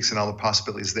therapeutics and all the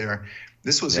possibilities there.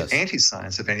 This was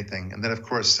anti-science, if anything. And then, of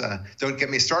course, don't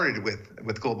get me started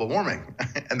with global warming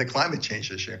and the climate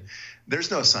change issue.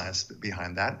 There's no science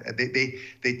behind that.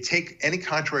 They take any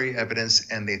contrary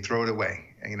evidence and they throw it away.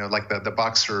 Like the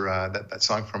boxer, that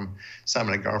song from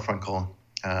Simon and Garfunkel.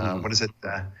 What is it?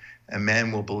 A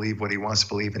man will believe what he wants to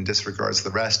believe and disregards the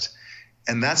rest.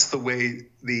 And that's the way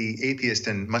the atheist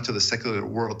and much of the secular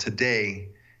world today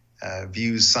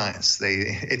views science.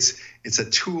 It's a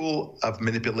tool of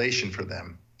manipulation for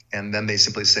them. And then they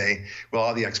simply say, well,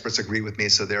 all the experts agree with me,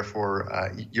 so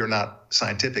therefore you're not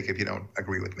scientific if you don't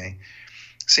agree with me.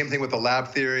 Same thing with the lab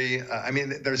theory.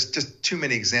 There's just too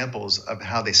many examples of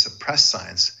how they suppress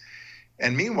science.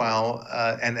 And meanwhile,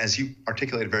 and as you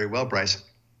articulated very well, Bryce,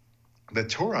 the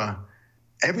Torah,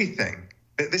 everything.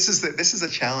 This is a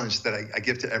challenge that I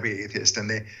give to every atheist, and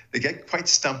they get quite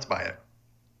stumped by it.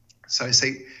 So I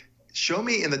say, show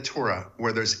me in the Torah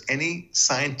where there's any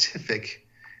scientific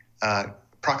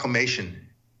proclamation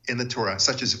in the Torah,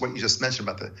 such as what you just mentioned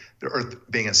about the earth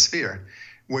being a sphere,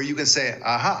 where you can say,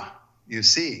 aha, you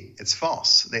see, it's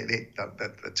false.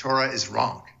 The Torah is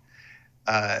wrong.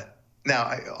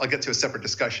 Now, I'll get to a separate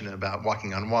discussion about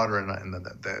walking on water and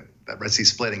the Red Sea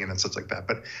splitting and such like that.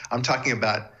 But I'm talking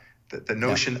about the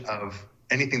notion of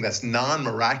anything that's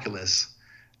non-miraculous,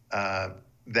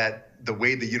 that the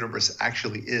way the universe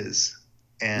actually is.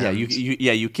 And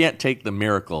you can't take the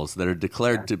miracles that are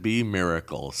declared to be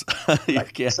miracles. You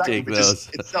can't take those. It's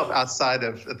itself outside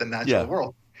of the natural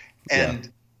world.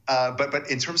 And but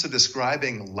in terms of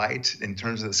describing light, in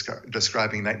terms of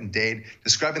describing night and day,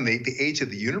 describing the age of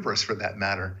the universe for that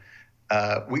matter,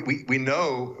 we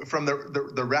know from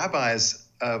the rabbis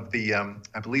of the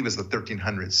I believe it was the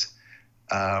 1300s,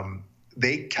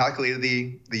 they calculated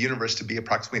the universe to be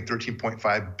approximately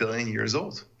 13.5 billion years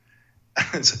old.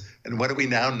 And what do we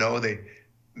now know the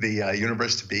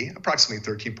universe to be?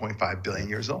 Approximately 13.5 billion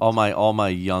years old. All my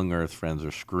young Earth friends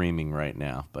are screaming right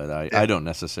now, but I don't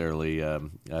necessarily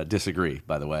disagree.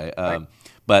 By the way,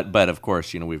 but of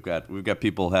course, we've got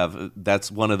people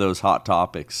that's one of those hot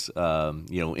topics,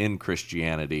 in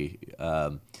Christianity,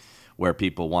 where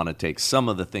people want to take some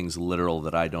of the things literal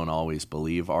that I don't always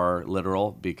believe are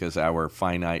literal because our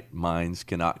finite minds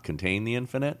cannot contain the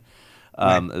infinite.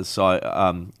 And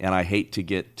I hate to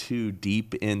get too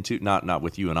deep into not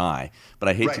with you and I, but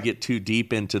I hate to get too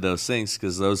deep into those things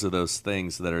because those are those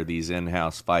things that are these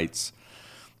in-house fights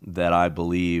that I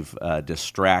believe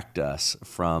distract us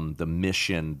from the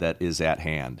mission that is at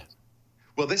hand.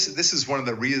 Well, this is one of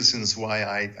the reasons why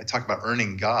I talk about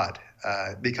earning God,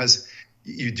 because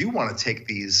you do want to take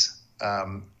these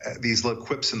little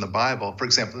quips in the Bible. For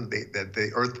example, that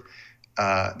the earth.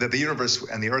 That the universe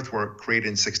and the earth were created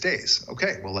in 6 days.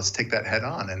 Okay, well, let's take that head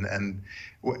on. And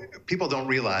people don't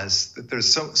realize that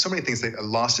there's so many things that are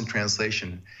lost in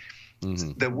translation.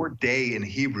 Mm-hmm. The word day in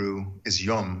Hebrew is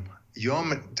yom.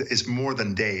 Yom is more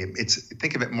than day.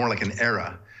 Think of it more like an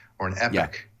era or an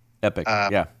epic. Yeah. Epic,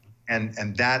 And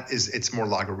it's more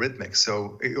logarithmic.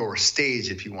 So, or stage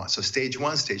if you want. So stage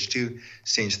 1, stage 2,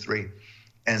 stage 3.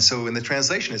 And so in the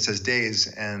translation, it says days,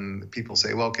 and people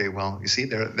say, well, okay, well, you see,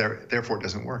 therefore it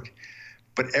doesn't work.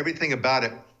 But everything about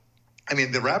it, I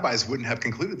mean, the rabbis wouldn't have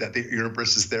concluded that the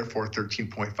universe is therefore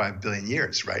 13.5 billion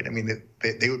years, right? I mean,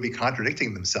 they would be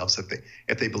contradicting themselves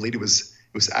if they believed it was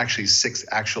actually 6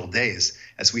 actual days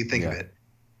as we think of it.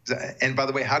 And by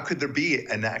the way, how could there be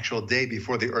an actual day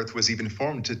before the earth was even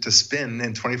formed to spin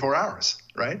in 24 hours,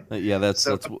 right? Yeah, that's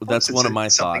one of my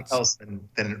thoughts. Something else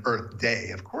than an Earth day,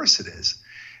 of course it is.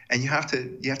 And you have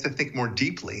to think more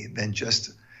deeply than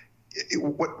just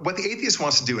what the atheist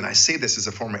wants to do. And I say this as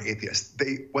a former atheist.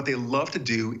 What they love to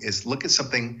do is look at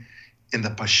something in the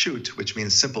pashut, which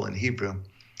means simple in Hebrew,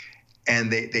 and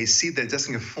they see that it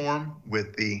doesn't conform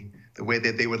with the way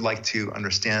that they would like to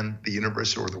understand the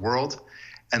universe or the world,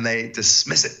 and they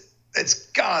dismiss it. It's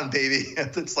gone, baby.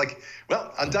 It's like,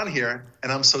 well, I'm done here,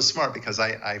 and I'm so smart because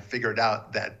I figured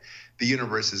out that the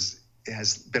universe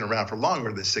has been around for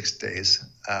longer than 6 days,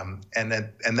 and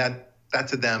that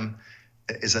to them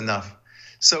is enough.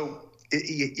 So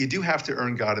you do have to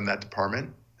earn God in that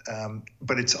department.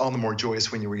 but it's all the more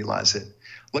joyous when you realize it.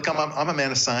 Look, I'm a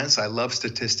man of science. I love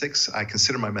statistics. I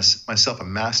consider myself a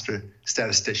master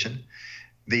statistician.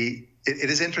 It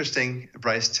is interesting,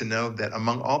 Bryce, to know that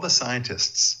among all the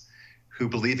scientists who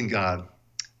believe in God,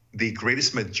 the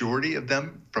greatest majority of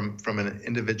them from an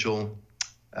individual,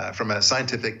 from a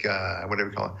scientific, whatever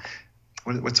you call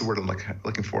it, what's the word I'm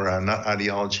looking for? Not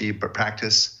ideology, but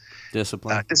practice.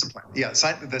 Discipline. Discipline. Yeah,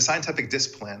 the scientific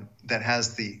discipline that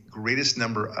has the greatest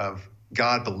number of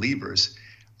God believers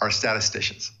are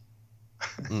statisticians.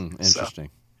 Interesting.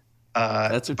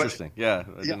 That's interesting. I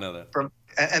didn't know that.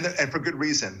 And for good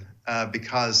reason,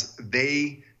 because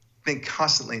they think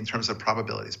constantly in terms of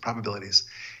probabilities.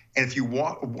 And if you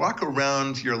walk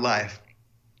around your life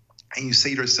and you say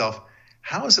to yourself,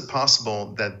 how is it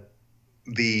possible that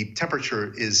the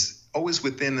temperature is always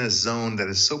within a zone that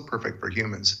is so perfect for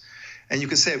humans? And you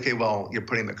can say, okay, well, you're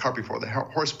putting the cart before the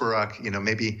horse, Barak.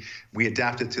 Maybe we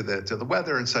adapted to the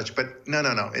weather and such. But no.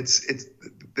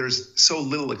 There's so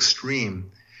little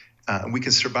extreme. We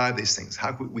can survive these things.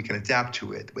 How we can adapt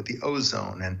to it with the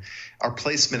ozone and our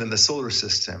placement in the solar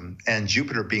system, and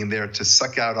Jupiter being there to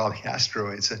suck out all the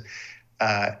asteroids,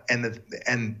 and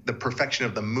the perfection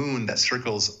of the moon that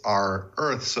circles our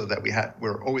Earth, so that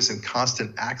we're always in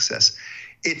constant access.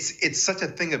 It's such a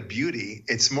thing of beauty.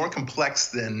 It's more complex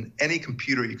than any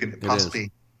computer you can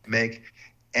possibly make.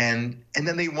 And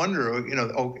then they wonder,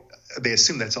 they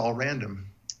assume that's all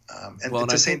random. And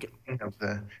it's the same thing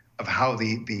of how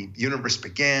the universe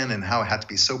began and how it had to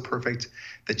be so perfect.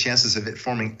 The chances of it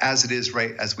forming as it is,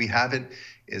 right as we have it,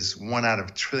 is 1 out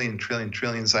of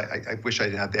trillions. I wish I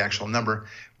had the actual number,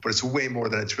 but it's way more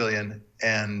than a trillion.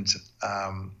 And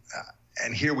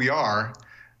here we are.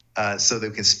 So that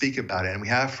we can speak about it, and we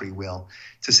have free will,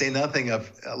 to say nothing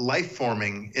of life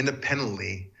forming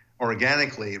independently,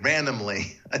 organically,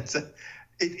 randomly.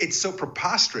 It's so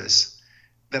preposterous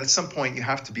that at some point you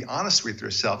have to be honest with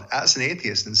yourself as an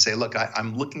atheist and say, look,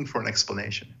 I'm looking for an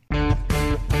explanation.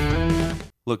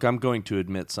 Look, I'm going to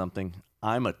admit something.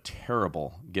 I'm a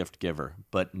terrible gift giver,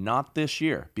 but not this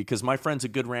year, because my friends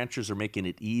at Good Ranchers are making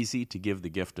it easy to give the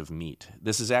gift of meat.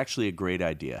 This is actually a great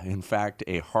idea. In fact,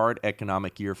 a hard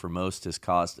economic year for most has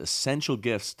caused essential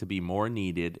gifts to be more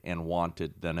needed and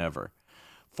wanted than ever.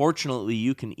 Fortunately,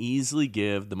 you can easily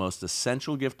give the most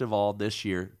essential gift of all this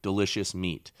year, delicious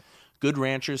meat. Good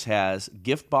Ranchers has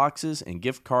gift boxes and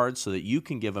gift cards so that you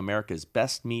can give America's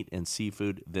best meat and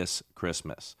seafood this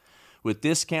Christmas. With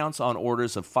discounts on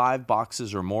orders of 5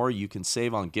 boxes or more, you can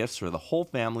save on gifts for the whole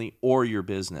family or your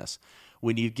business.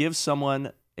 When you give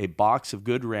someone a box of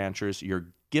Good Ranchers, you're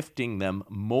gifting them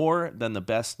more than the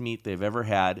best meat they've ever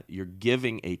had. You're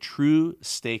giving a true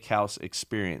steakhouse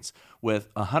experience.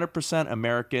 With 100%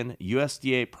 American,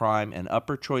 USDA prime, and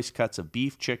upper choice cuts of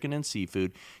beef, chicken, and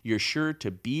seafood, you're sure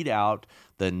to beat out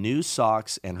the new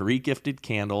socks and re-gifted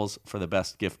candles for the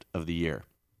best gift of the year.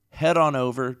 Head on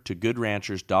over to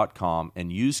goodranchers.com and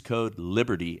use code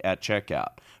LIBERTY at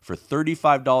checkout for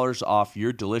 $35 off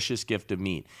your delicious gift of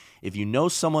meat. If you know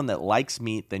someone that likes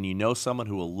meat, then you know someone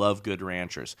who will love Good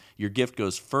Ranchers. Your gift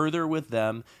goes further with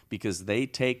them because they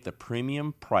take the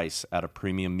premium price out of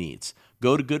premium meats.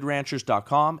 Go to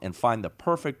goodranchers.com and find the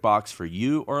perfect box for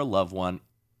you or a loved one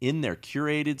in their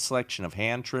curated selection of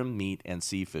hand-trimmed meat and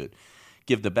seafood.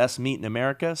 Give the best meat in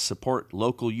America, support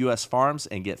local U.S. farms,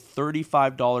 and get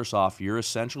 $35 off your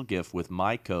essential gift with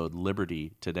my code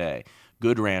LIBERTY today.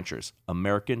 Good Ranchers,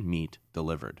 American meat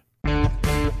delivered.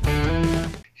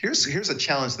 Here's a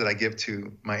challenge that I give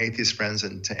to my atheist friends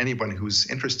and to anyone who's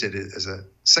interested as a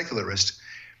secularist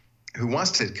who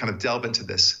wants to kind of delve into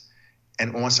this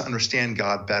and wants to understand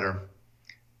God better.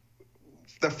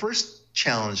 The first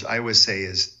challenge I always say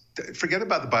is forget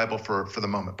about the Bible for the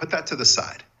moment. Put that to the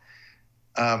side.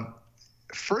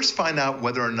 First, find out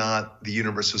whether or not the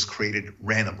universe was created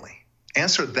randomly.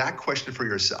 Answer that question for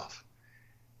yourself.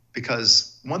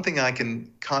 Because one thing I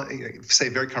can say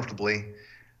very comfortably,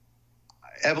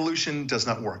 evolution does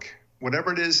not work.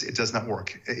 Whatever it is, it does not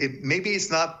work. Maybe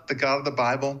it's not the God of the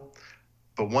Bible,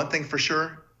 but one thing for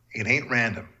sure, it ain't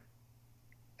random.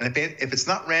 And if it's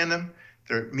not random,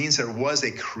 it means there was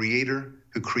a creator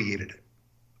who created it.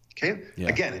 Okay? Yeah.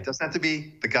 Again, it doesn't have to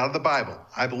be the God of the Bible.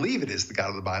 I believe it is the God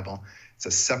of the Bible. It's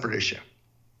a separate issue.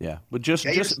 Yeah, but just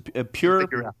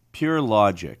pure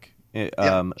logic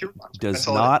does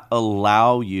not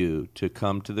allow you to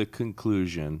come to the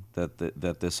conclusion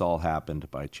that this all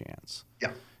happened by chance.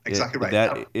 Yeah, exactly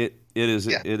right. It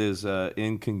is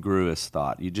incongruous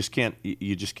thought. You just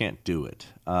can't do it.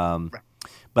 Right.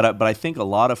 But I think a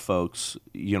lot of folks,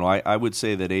 I would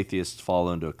say that atheists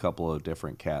fall into a couple of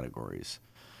different categories.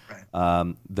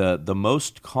 Right. The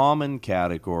most common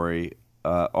category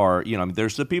are,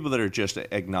 there's the people that are just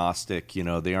agnostic.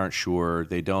 They aren't sure.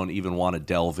 They don't even want to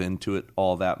delve into it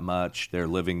all that much. They're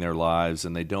living their lives,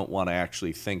 and they don't want to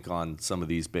actually think on some of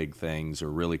these big things or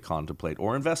really contemplate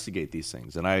or investigate these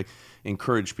things. And I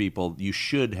encourage people, you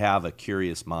should have a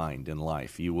curious mind in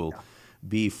life. You will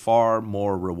be far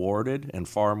more rewarded and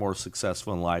far more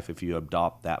successful in life if you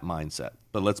adopt that mindset.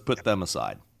 But let's put them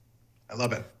aside. I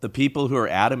love it. The people who are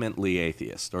adamantly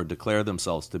atheist or declare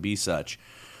themselves to be such,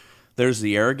 there's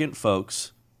the arrogant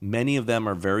folks. Many of them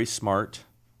are very smart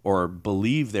or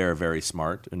believe they're very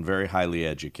smart and very highly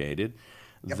educated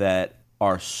that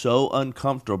are so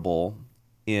uncomfortable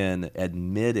in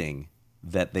admitting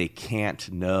that they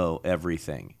can't know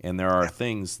everything. And there are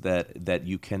things that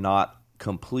you cannot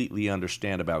completely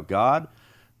understand about God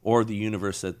or the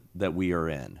universe that we are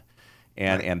in.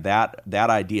 And that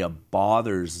idea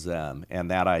bothers them,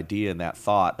 and that idea and that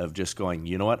thought of just going,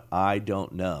 you know what, I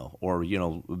don't know. Or,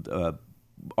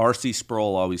 R.C.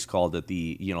 Sproul always called it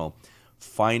the,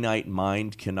 finite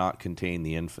mind cannot contain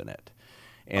the infinite.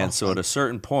 And so at a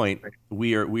certain point,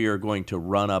 we are going to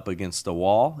run up against the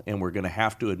wall, and we're going to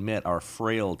have to admit our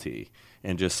frailty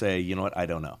and just say, you know what, I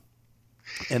don't know.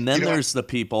 And then there's the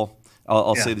people,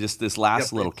 I'll say just this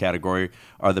last little category,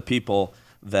 are the people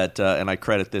that, and I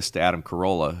credit this to Adam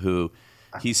Carolla, who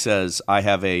he says, I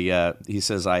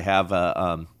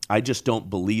just don't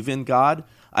believe in God.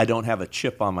 I don't have a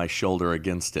chip on my shoulder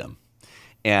against him.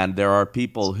 And there are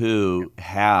people who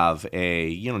have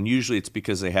usually it's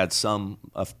because they had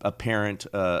a parent,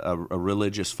 a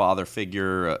religious father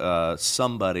figure,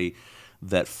 somebody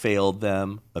that failed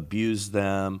them, abused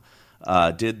them,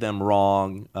 did them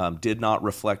wrong, did not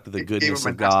reflect the goodness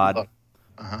of God.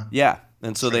 Yeah.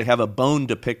 And so they have a bone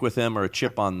to pick with him or a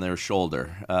chip on their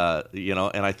shoulder,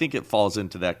 and I think it falls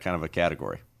into that kind of a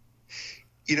category.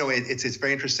 It's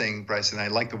very interesting, Bryce, and I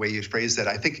like the way you phrased that.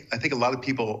 I think a lot of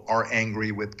people are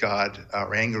angry with God,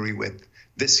 or angry with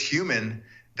this human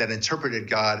that interpreted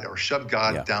God or shoved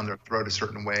God down their throat a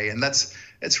certain way, and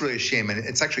it's really a shame, and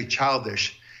it's actually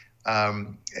childish.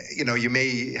 You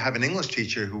may have an English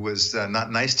teacher who was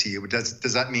not nice to you.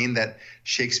 Does that mean that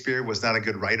Shakespeare was not a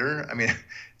good writer? I mean,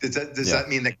 does that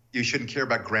mean that you shouldn't care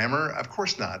about grammar? Of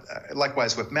course not.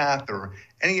 Likewise with math or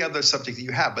any other subject that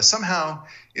you have. But somehow,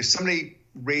 if somebody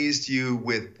raised you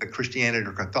with Christianity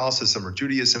or Catholicism or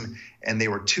Judaism, and they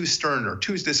were too stern or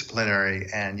too disciplinary,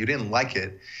 and you didn't like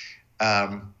it,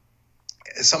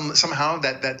 somehow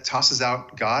that tosses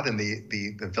out God and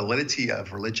the validity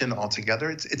of religion altogether.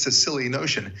 It's a silly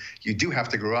notion. You do have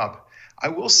to grow up. I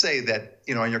will say that,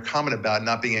 on your comment about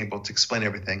not being able to explain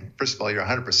everything, first of all, you're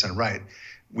 100% right.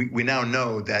 We now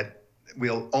know that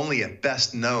we'll only at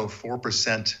best know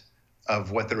 4%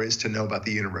 of what there is to know about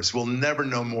the universe. We'll never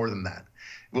know more than that.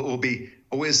 We'll be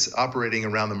always operating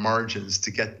around the margins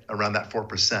to get around that 4%,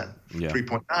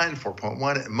 3.9,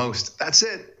 4.1 at most. That's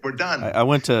it. We're done. I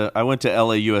went to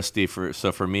LAUSD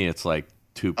so for me it's like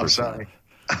 2%. I'm sorry.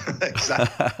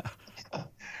 Exactly.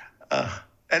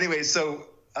 Anyway, so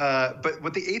but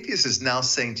what the atheist is now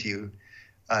saying to you,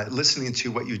 listening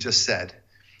to what you just said,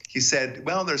 he said,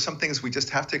 well, there's some things we just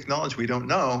have to acknowledge we don't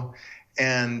know.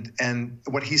 And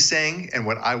what he's saying and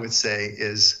what I would say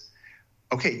is,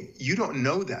 okay, you don't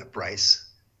know that, Bryce,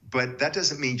 but that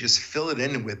doesn't mean just fill it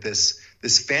in with this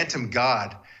phantom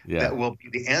God that will be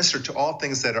the answer to all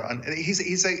things that are. He's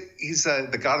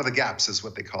the God of the gaps, is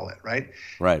what they call it, right?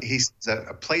 Right. He's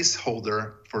a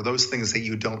placeholder for those things that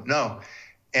you don't know,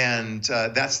 and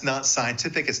that's not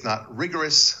scientific. It's not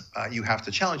rigorous. You have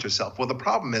to challenge yourself. Well, the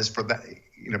problem is, for that,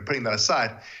 putting that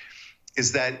aside,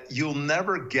 is that you'll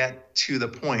never get to the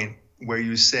point where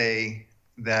you say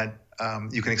that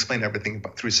you can explain everything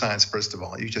through science. First of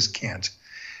all, you just can't.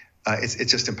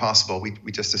 It's just impossible.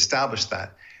 We just established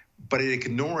that. But it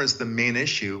ignores the main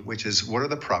issue, which is, what are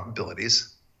the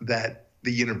probabilities that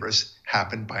the universe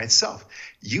happened by itself?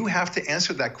 You have to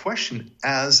answer that question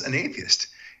as an atheist.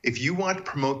 If you want to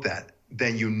promote that,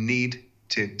 then you need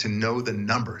to know the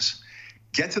numbers.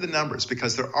 Get to the numbers,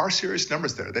 because there are serious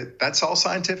numbers there. That's all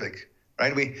scientific,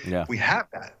 right? We have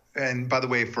that. And by the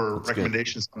way, for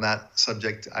recommendations on that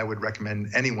subject, I would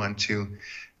recommend anyone to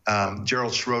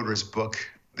Gerald Schroeder's book,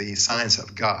 The Science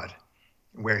of God,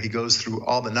 where he goes through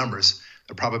all the numbers,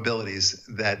 the probabilities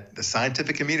that the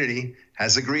scientific community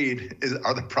has agreed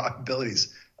are the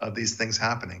probabilities of these things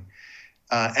happening.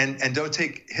 And don't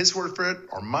take his word for it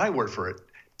or my word for it.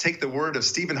 Take the word of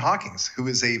Stephen Hawking, who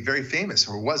was a very famous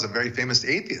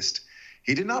atheist.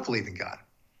 He did not believe in God,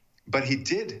 but he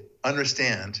did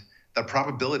understand the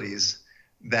probabilities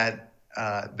that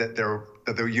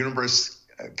the universe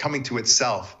coming to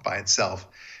itself by itself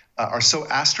are so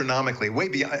astronomically, way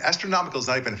beyond, astronomical is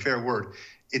not even a fair word.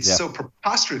 It's so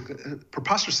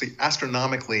preposterously,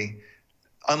 astronomically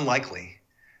unlikely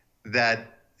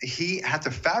that he had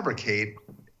to fabricate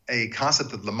a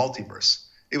concept of the multiverse.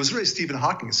 It was really Stephen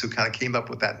Hawking who kind of came up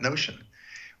with that notion.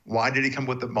 Why did he come up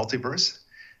with the multiverse?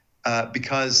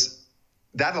 Because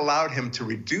that allowed him to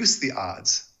reduce the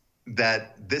odds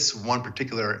that this one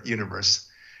particular universe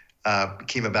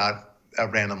came about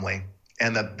randomly,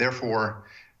 and that therefore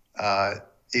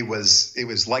it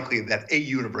was likely that a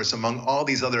universe among all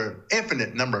these other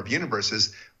infinite number of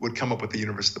universes would come up with the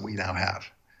universe that we now have.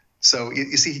 So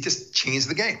you see, he just changed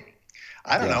the game.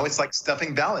 I don't know. It's like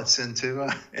stuffing ballots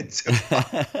into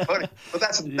voting. But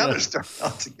that's another story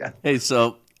altogether. Hey,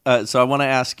 so I want to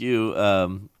ask you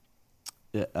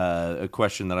a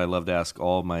question that I love to ask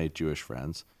all my Jewish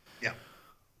friends. Yeah.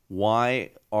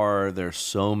 Why are there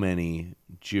so many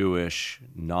Jewish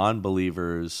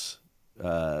non-believers,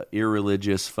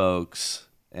 irreligious folks,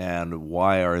 and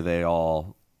why are they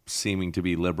all seeming to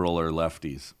be liberal or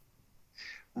lefties?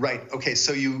 Right. Okay.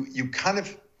 So you kind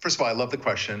of, first of all, I love the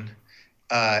question.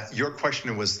 Your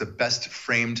question was the best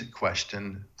framed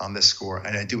question on this score,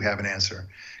 and I do have an answer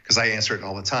because I answer it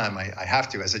all the time. I have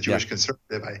to, as a Jewish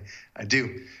conservative, I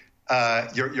do.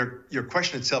 Your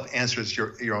question itself answers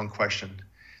your own question.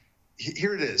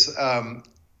 Here it is.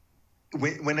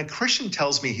 When a Christian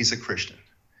tells me he's a Christian,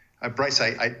 Bryce,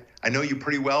 I know you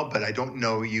pretty well, but I don't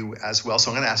know you as well,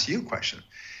 so I'm going to ask you a question.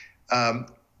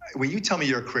 When you tell me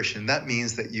you're a Christian, that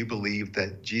means that you believe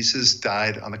that Jesus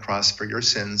died on the cross for your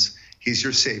sins. He's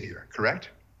your Savior, correct?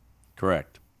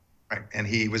 Correct. Right. And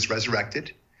he was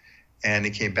resurrected, and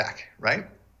he came back, right?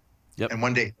 Yep. And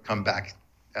one day he'll come back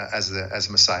as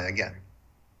a Messiah again.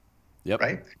 Yep.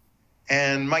 Right?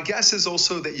 And my guess is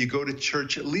also that you go to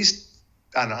church at least,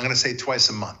 I don't know, I'm going to say twice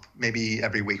a month, maybe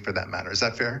every week for that matter. Is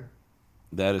that fair?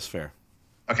 That is fair.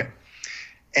 Okay.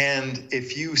 And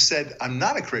if you said, I'm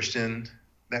not a Christian,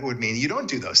 that would mean you don't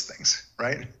do those things,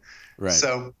 right? Right.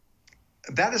 So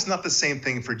that is not the same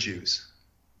thing for Jews.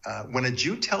 When a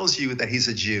Jew tells you that he's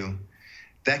a Jew,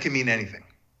 that can mean anything.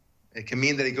 It can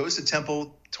mean that he goes to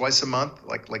temple twice a month,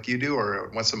 like you do, or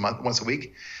once a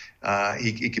week.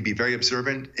 He could be very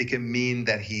observant. It can mean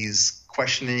that he's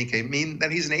questioning. It can mean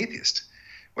that he's an atheist.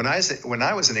 When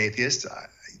I was an atheist,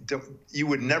 you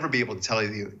would never be able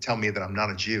to tell me that I'm not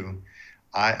a Jew.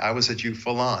 I was a Jew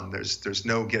full on. There's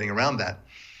no getting around that.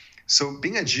 So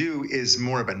being a Jew is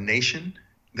more of a nation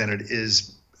than it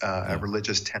is a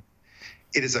religious tenet.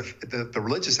 It is the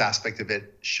religious aspect of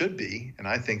it should be, and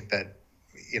I think that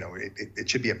it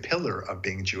should be a pillar of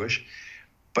being Jewish,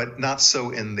 but not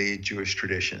so in the Jewish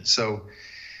tradition. So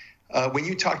when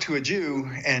you talk to a Jew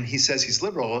and he says he's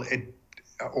liberal,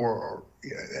 or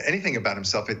anything about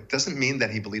himself, it doesn't mean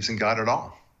that he believes in God at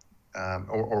all,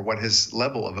 or what his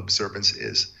level of observance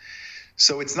is.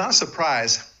 So it's not a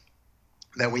surprise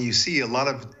that when you see a lot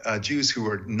of Jews who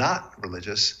are not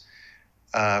religious,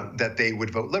 that they would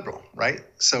vote liberal, right?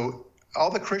 So all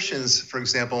the Christians, for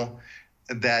example,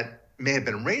 that may have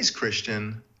been raised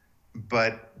Christian,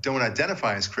 but don't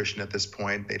identify as Christian at this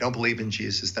point, they don't believe in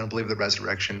Jesus, they don't believe in the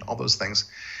resurrection, all those things.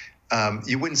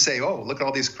 You wouldn't say, oh, look at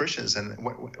all these Christians and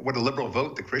what a liberal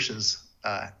vote the Christians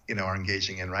are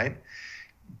engaging in, right?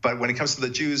 But when it comes to the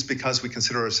Jews, because we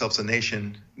consider ourselves a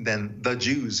nation, then the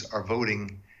Jews are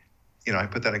voting, I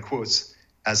put that in quotes,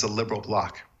 as a liberal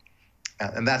bloc.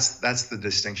 And that's the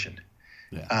distinction.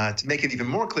 Yeah. To make it even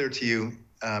more clear to you,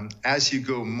 as you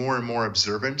go more and more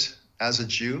observant as a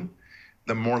Jew,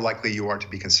 the more likely you are to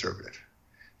be conservative.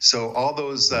 So all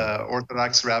those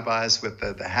Orthodox rabbis with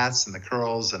the hats and the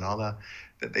curls and all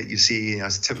that you see,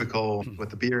 as typical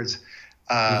with the beards,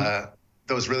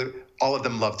 those really, all of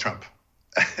them love Trump.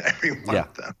 Every one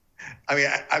of them. I mean,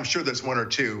 I'm sure there's one or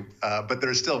two, but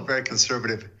they're still very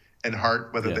conservative in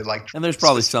heart, whether they like Trump. And there's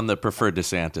probably some that prefer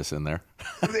DeSantis in there.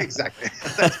 Exactly.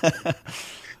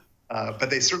 But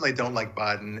they certainly don't like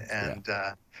Biden. And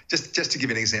just to give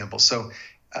you an example. So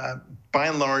by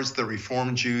and large, the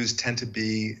Reform Jews tend to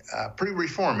be pretty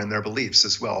Reform in their beliefs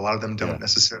as well. A lot of them don't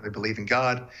necessarily believe in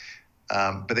God,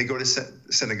 but they go to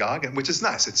synagogue, which is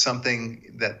nice. It's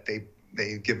something that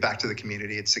they give back to the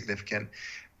community. It's significant.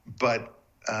 But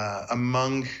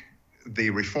among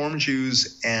the Reform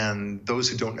Jews and those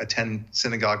who don't attend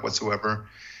synagogue whatsoever,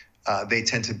 they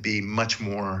tend to be much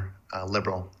more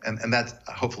liberal. And that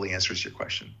hopefully answers your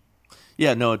question.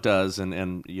 Yeah, no, it does.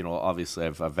 And obviously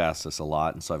I've asked this a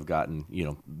lot, and so I've gotten,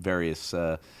 various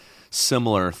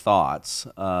similar thoughts.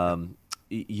 And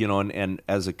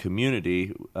as a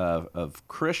community of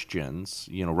Christians,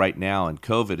 right now, and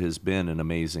COVID has been an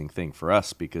amazing thing for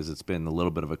us because it's been a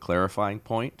little bit of a clarifying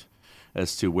point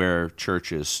as to where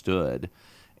churches stood.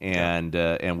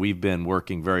 And we've been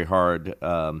working very hard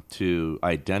to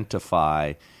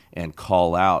identify and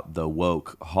call out the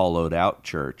woke, hollowed out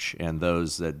church and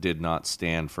those that did not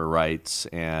stand for rights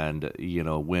and,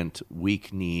 went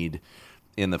weak-kneed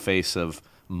in the face of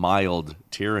mild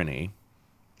tyranny.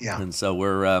 Yeah. And so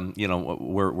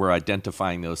we're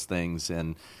identifying those things,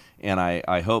 and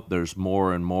I hope there's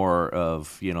more and more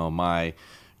of, my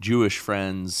Jewish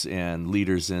friends and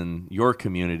leaders in your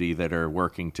community that are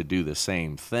working to do the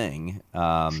same thing,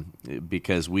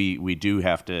 because we do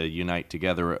have to unite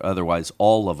together. Otherwise,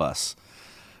 all of us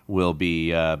will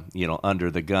be,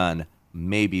 under the gun,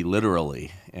 maybe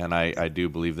literally. And I do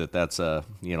believe that that's a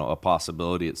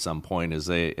possibility at some point as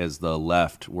the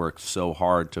left works so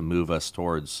hard to move us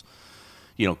towards,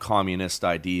 communist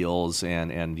ideals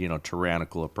and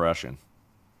tyrannical oppression.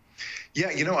 Yeah,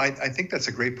 I think that's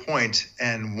a great point.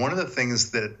 And one of the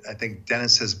things that I think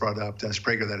Dennis has brought up, Dennis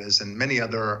Prager that is, and many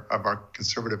other of our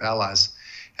conservative allies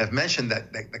have mentioned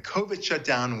that the COVID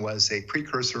shutdown was a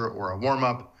precursor or a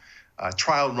warm-up,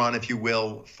 trial run, if you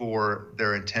will, for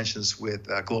their intentions with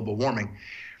global warming.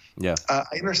 Yeah,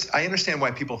 I understand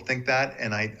why people think that,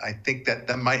 and I think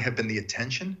that might have been the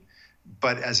intention.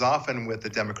 But as often with the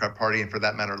Democrat Party, and for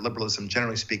that matter, liberalism,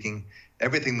 generally speaking,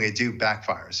 everything they do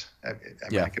backfires. I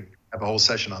mean, I could have a whole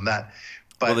session on that.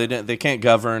 But they can't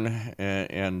govern,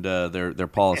 and their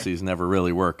policies never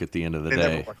really work at the end of the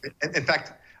day. In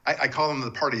fact, I call them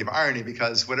the party of irony,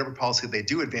 because whatever policy they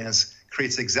do advance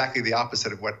creates exactly the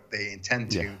opposite of what they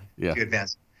intend to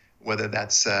advance. Whether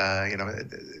that's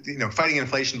fighting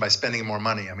inflation by spending more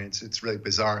money. I mean, it's really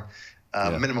bizarre.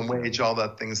 Minimum wage, all the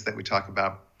things that we talk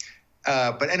about.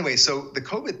 But anyway, so the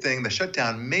COVID thing, the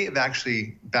shutdown, may have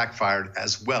actually backfired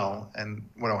as well. And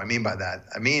what do I mean by that?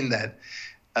 I mean that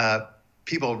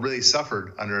people really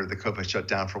suffered under the COVID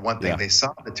shutdown. For one thing, they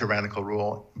saw the tyrannical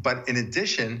rule. But in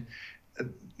addition,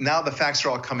 now the facts are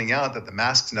all coming out that the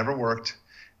masks never worked.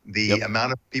 The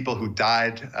amount of people who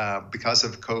died because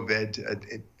of COVID,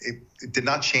 it did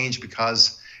not change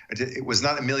because it was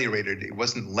not ameliorated. It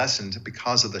wasn't lessened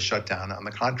because of the shutdown. On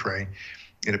the contrary,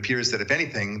 it appears that, if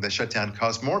anything, the shutdown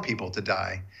caused more people to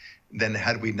die than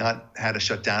had we not had a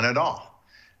shutdown at all,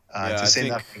 to say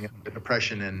nothing of the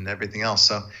depression and everything else.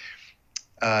 So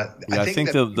I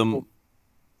think I'm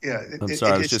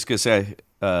sorry, I was just going to say,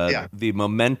 the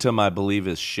momentum, I believe,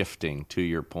 is shifting, to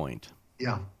your point.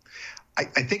 Yeah.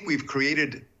 I think we've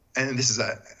created, and this is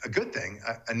a good thing,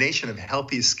 a nation of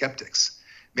healthy skeptics,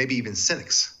 maybe even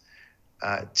cynics,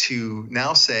 to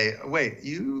now say, wait,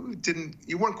 you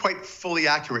weren't quite fully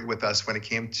accurate with us when it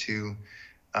came to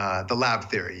the lab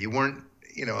theory. You weren't,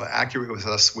 accurate with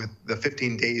us with the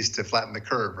 15 days to flatten the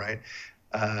curve, right?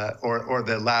 Or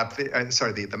the lab,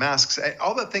 the masks,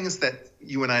 all the things that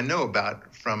you and I know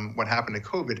about from what happened to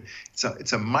COVID.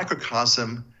 It's a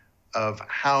microcosm of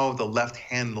how the left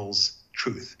handles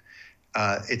truth.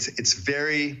 It's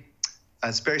very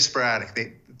sporadic.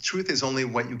 The truth is only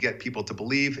what you get people to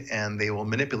believe, and they will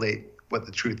manipulate what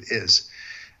the truth is.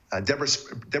 Deborah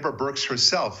Birx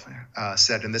herself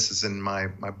said, and this is in my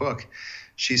book,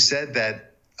 she said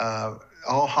that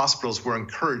all hospitals were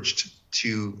encouraged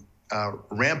to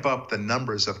ramp up the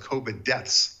numbers of COVID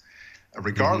deaths,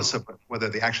 regardless of whether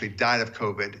they actually died of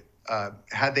COVID.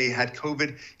 Had they had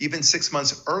COVID even 6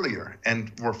 months earlier and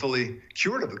were fully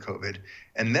cured of the COVID,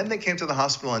 and then they came to the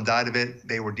hospital and died of it,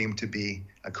 they were deemed to be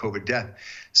a COVID death.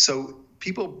 So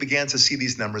people began to see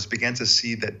these numbers, began to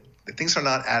see that things are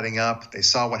not adding up. They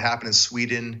saw what happened in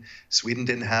Sweden. Sweden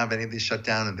didn't have any of these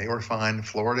shutdown, and they were fine.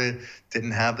 Florida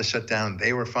didn't have the shutdown,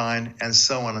 they were fine, and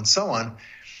so on and so on.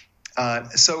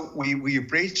 So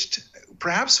we've reached,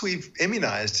 perhaps we've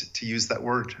immunized, to use that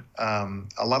word,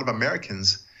 a lot of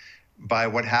Americans by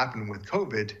what happened with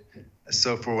COVID.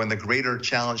 So for when the greater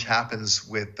challenge happens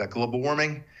with global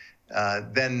warming,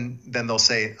 then they'll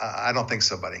say, I don't think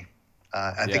so, buddy.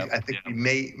 I think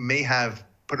we may have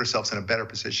put ourselves in a better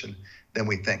position than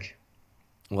we think.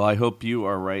 Well, I hope you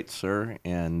are right, sir.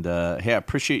 And hey, I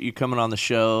appreciate you coming on the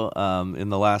show. In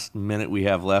the last minute we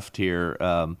have left here,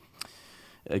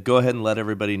 go ahead and let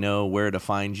everybody know where to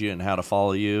find you and how to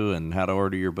follow you and how to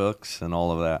order your books and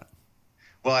all of that.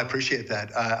 Well, I appreciate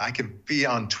that. I could be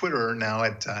on Twitter now.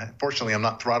 Fortunately, I'm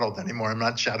not throttled anymore. I'm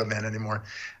not Shadow Man anymore.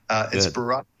 It's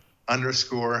Barak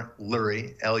 _Lurie,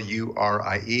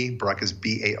 Lurie. Barak is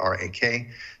Barak.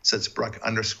 So it's Barak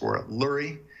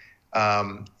 _Lurie.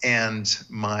 And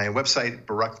my website,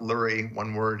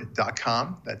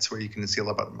 baraklurie.com. That's where you can see a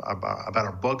lot about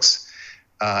our books.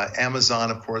 Amazon,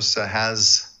 of course,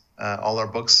 has all our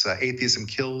books. Atheism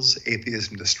Kills,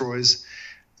 Atheism Destroys.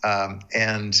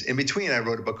 And in between, I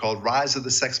wrote a book called Rise of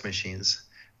the Sex Machines,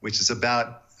 which is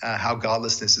about how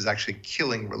godlessness is actually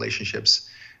killing relationships,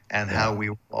 and how we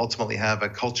ultimately have a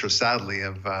culture, sadly,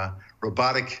 of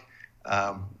robotic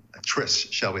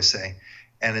trysts, shall we say.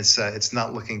 And it's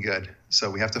not looking good. So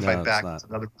we have to fight back. That's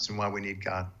another reason why we need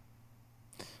God.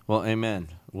 Well, amen.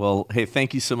 Well, hey,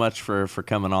 thank you so much for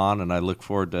coming on, and I look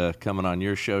forward to coming on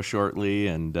your show shortly,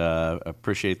 and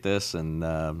appreciate this. And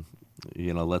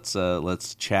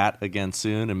let's chat again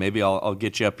soon, and maybe I'll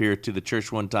get you up here to the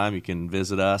church one time. You can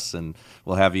visit us, and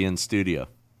we'll have you in studio.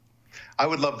 I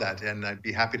would love that, and I'd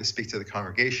be happy to speak to the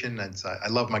congregation. And I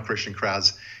love my Christian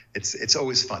crowds. It's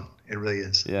always fun. It really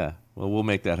is. Yeah. Well, we'll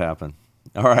make that happen.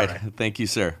 All right. Thank you,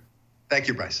 sir. Thank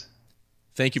you, Bryce.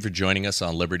 Thank you for joining us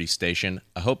on Liberty Station.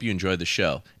 I hope you enjoyed the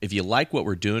show. If you like what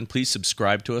we're doing, please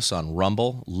subscribe to us on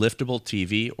Rumble, Liftable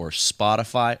TV, or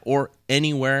Spotify, or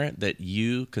anywhere that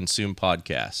you consume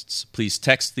podcasts. Please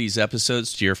text these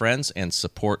episodes to your friends and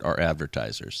support our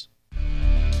advertisers.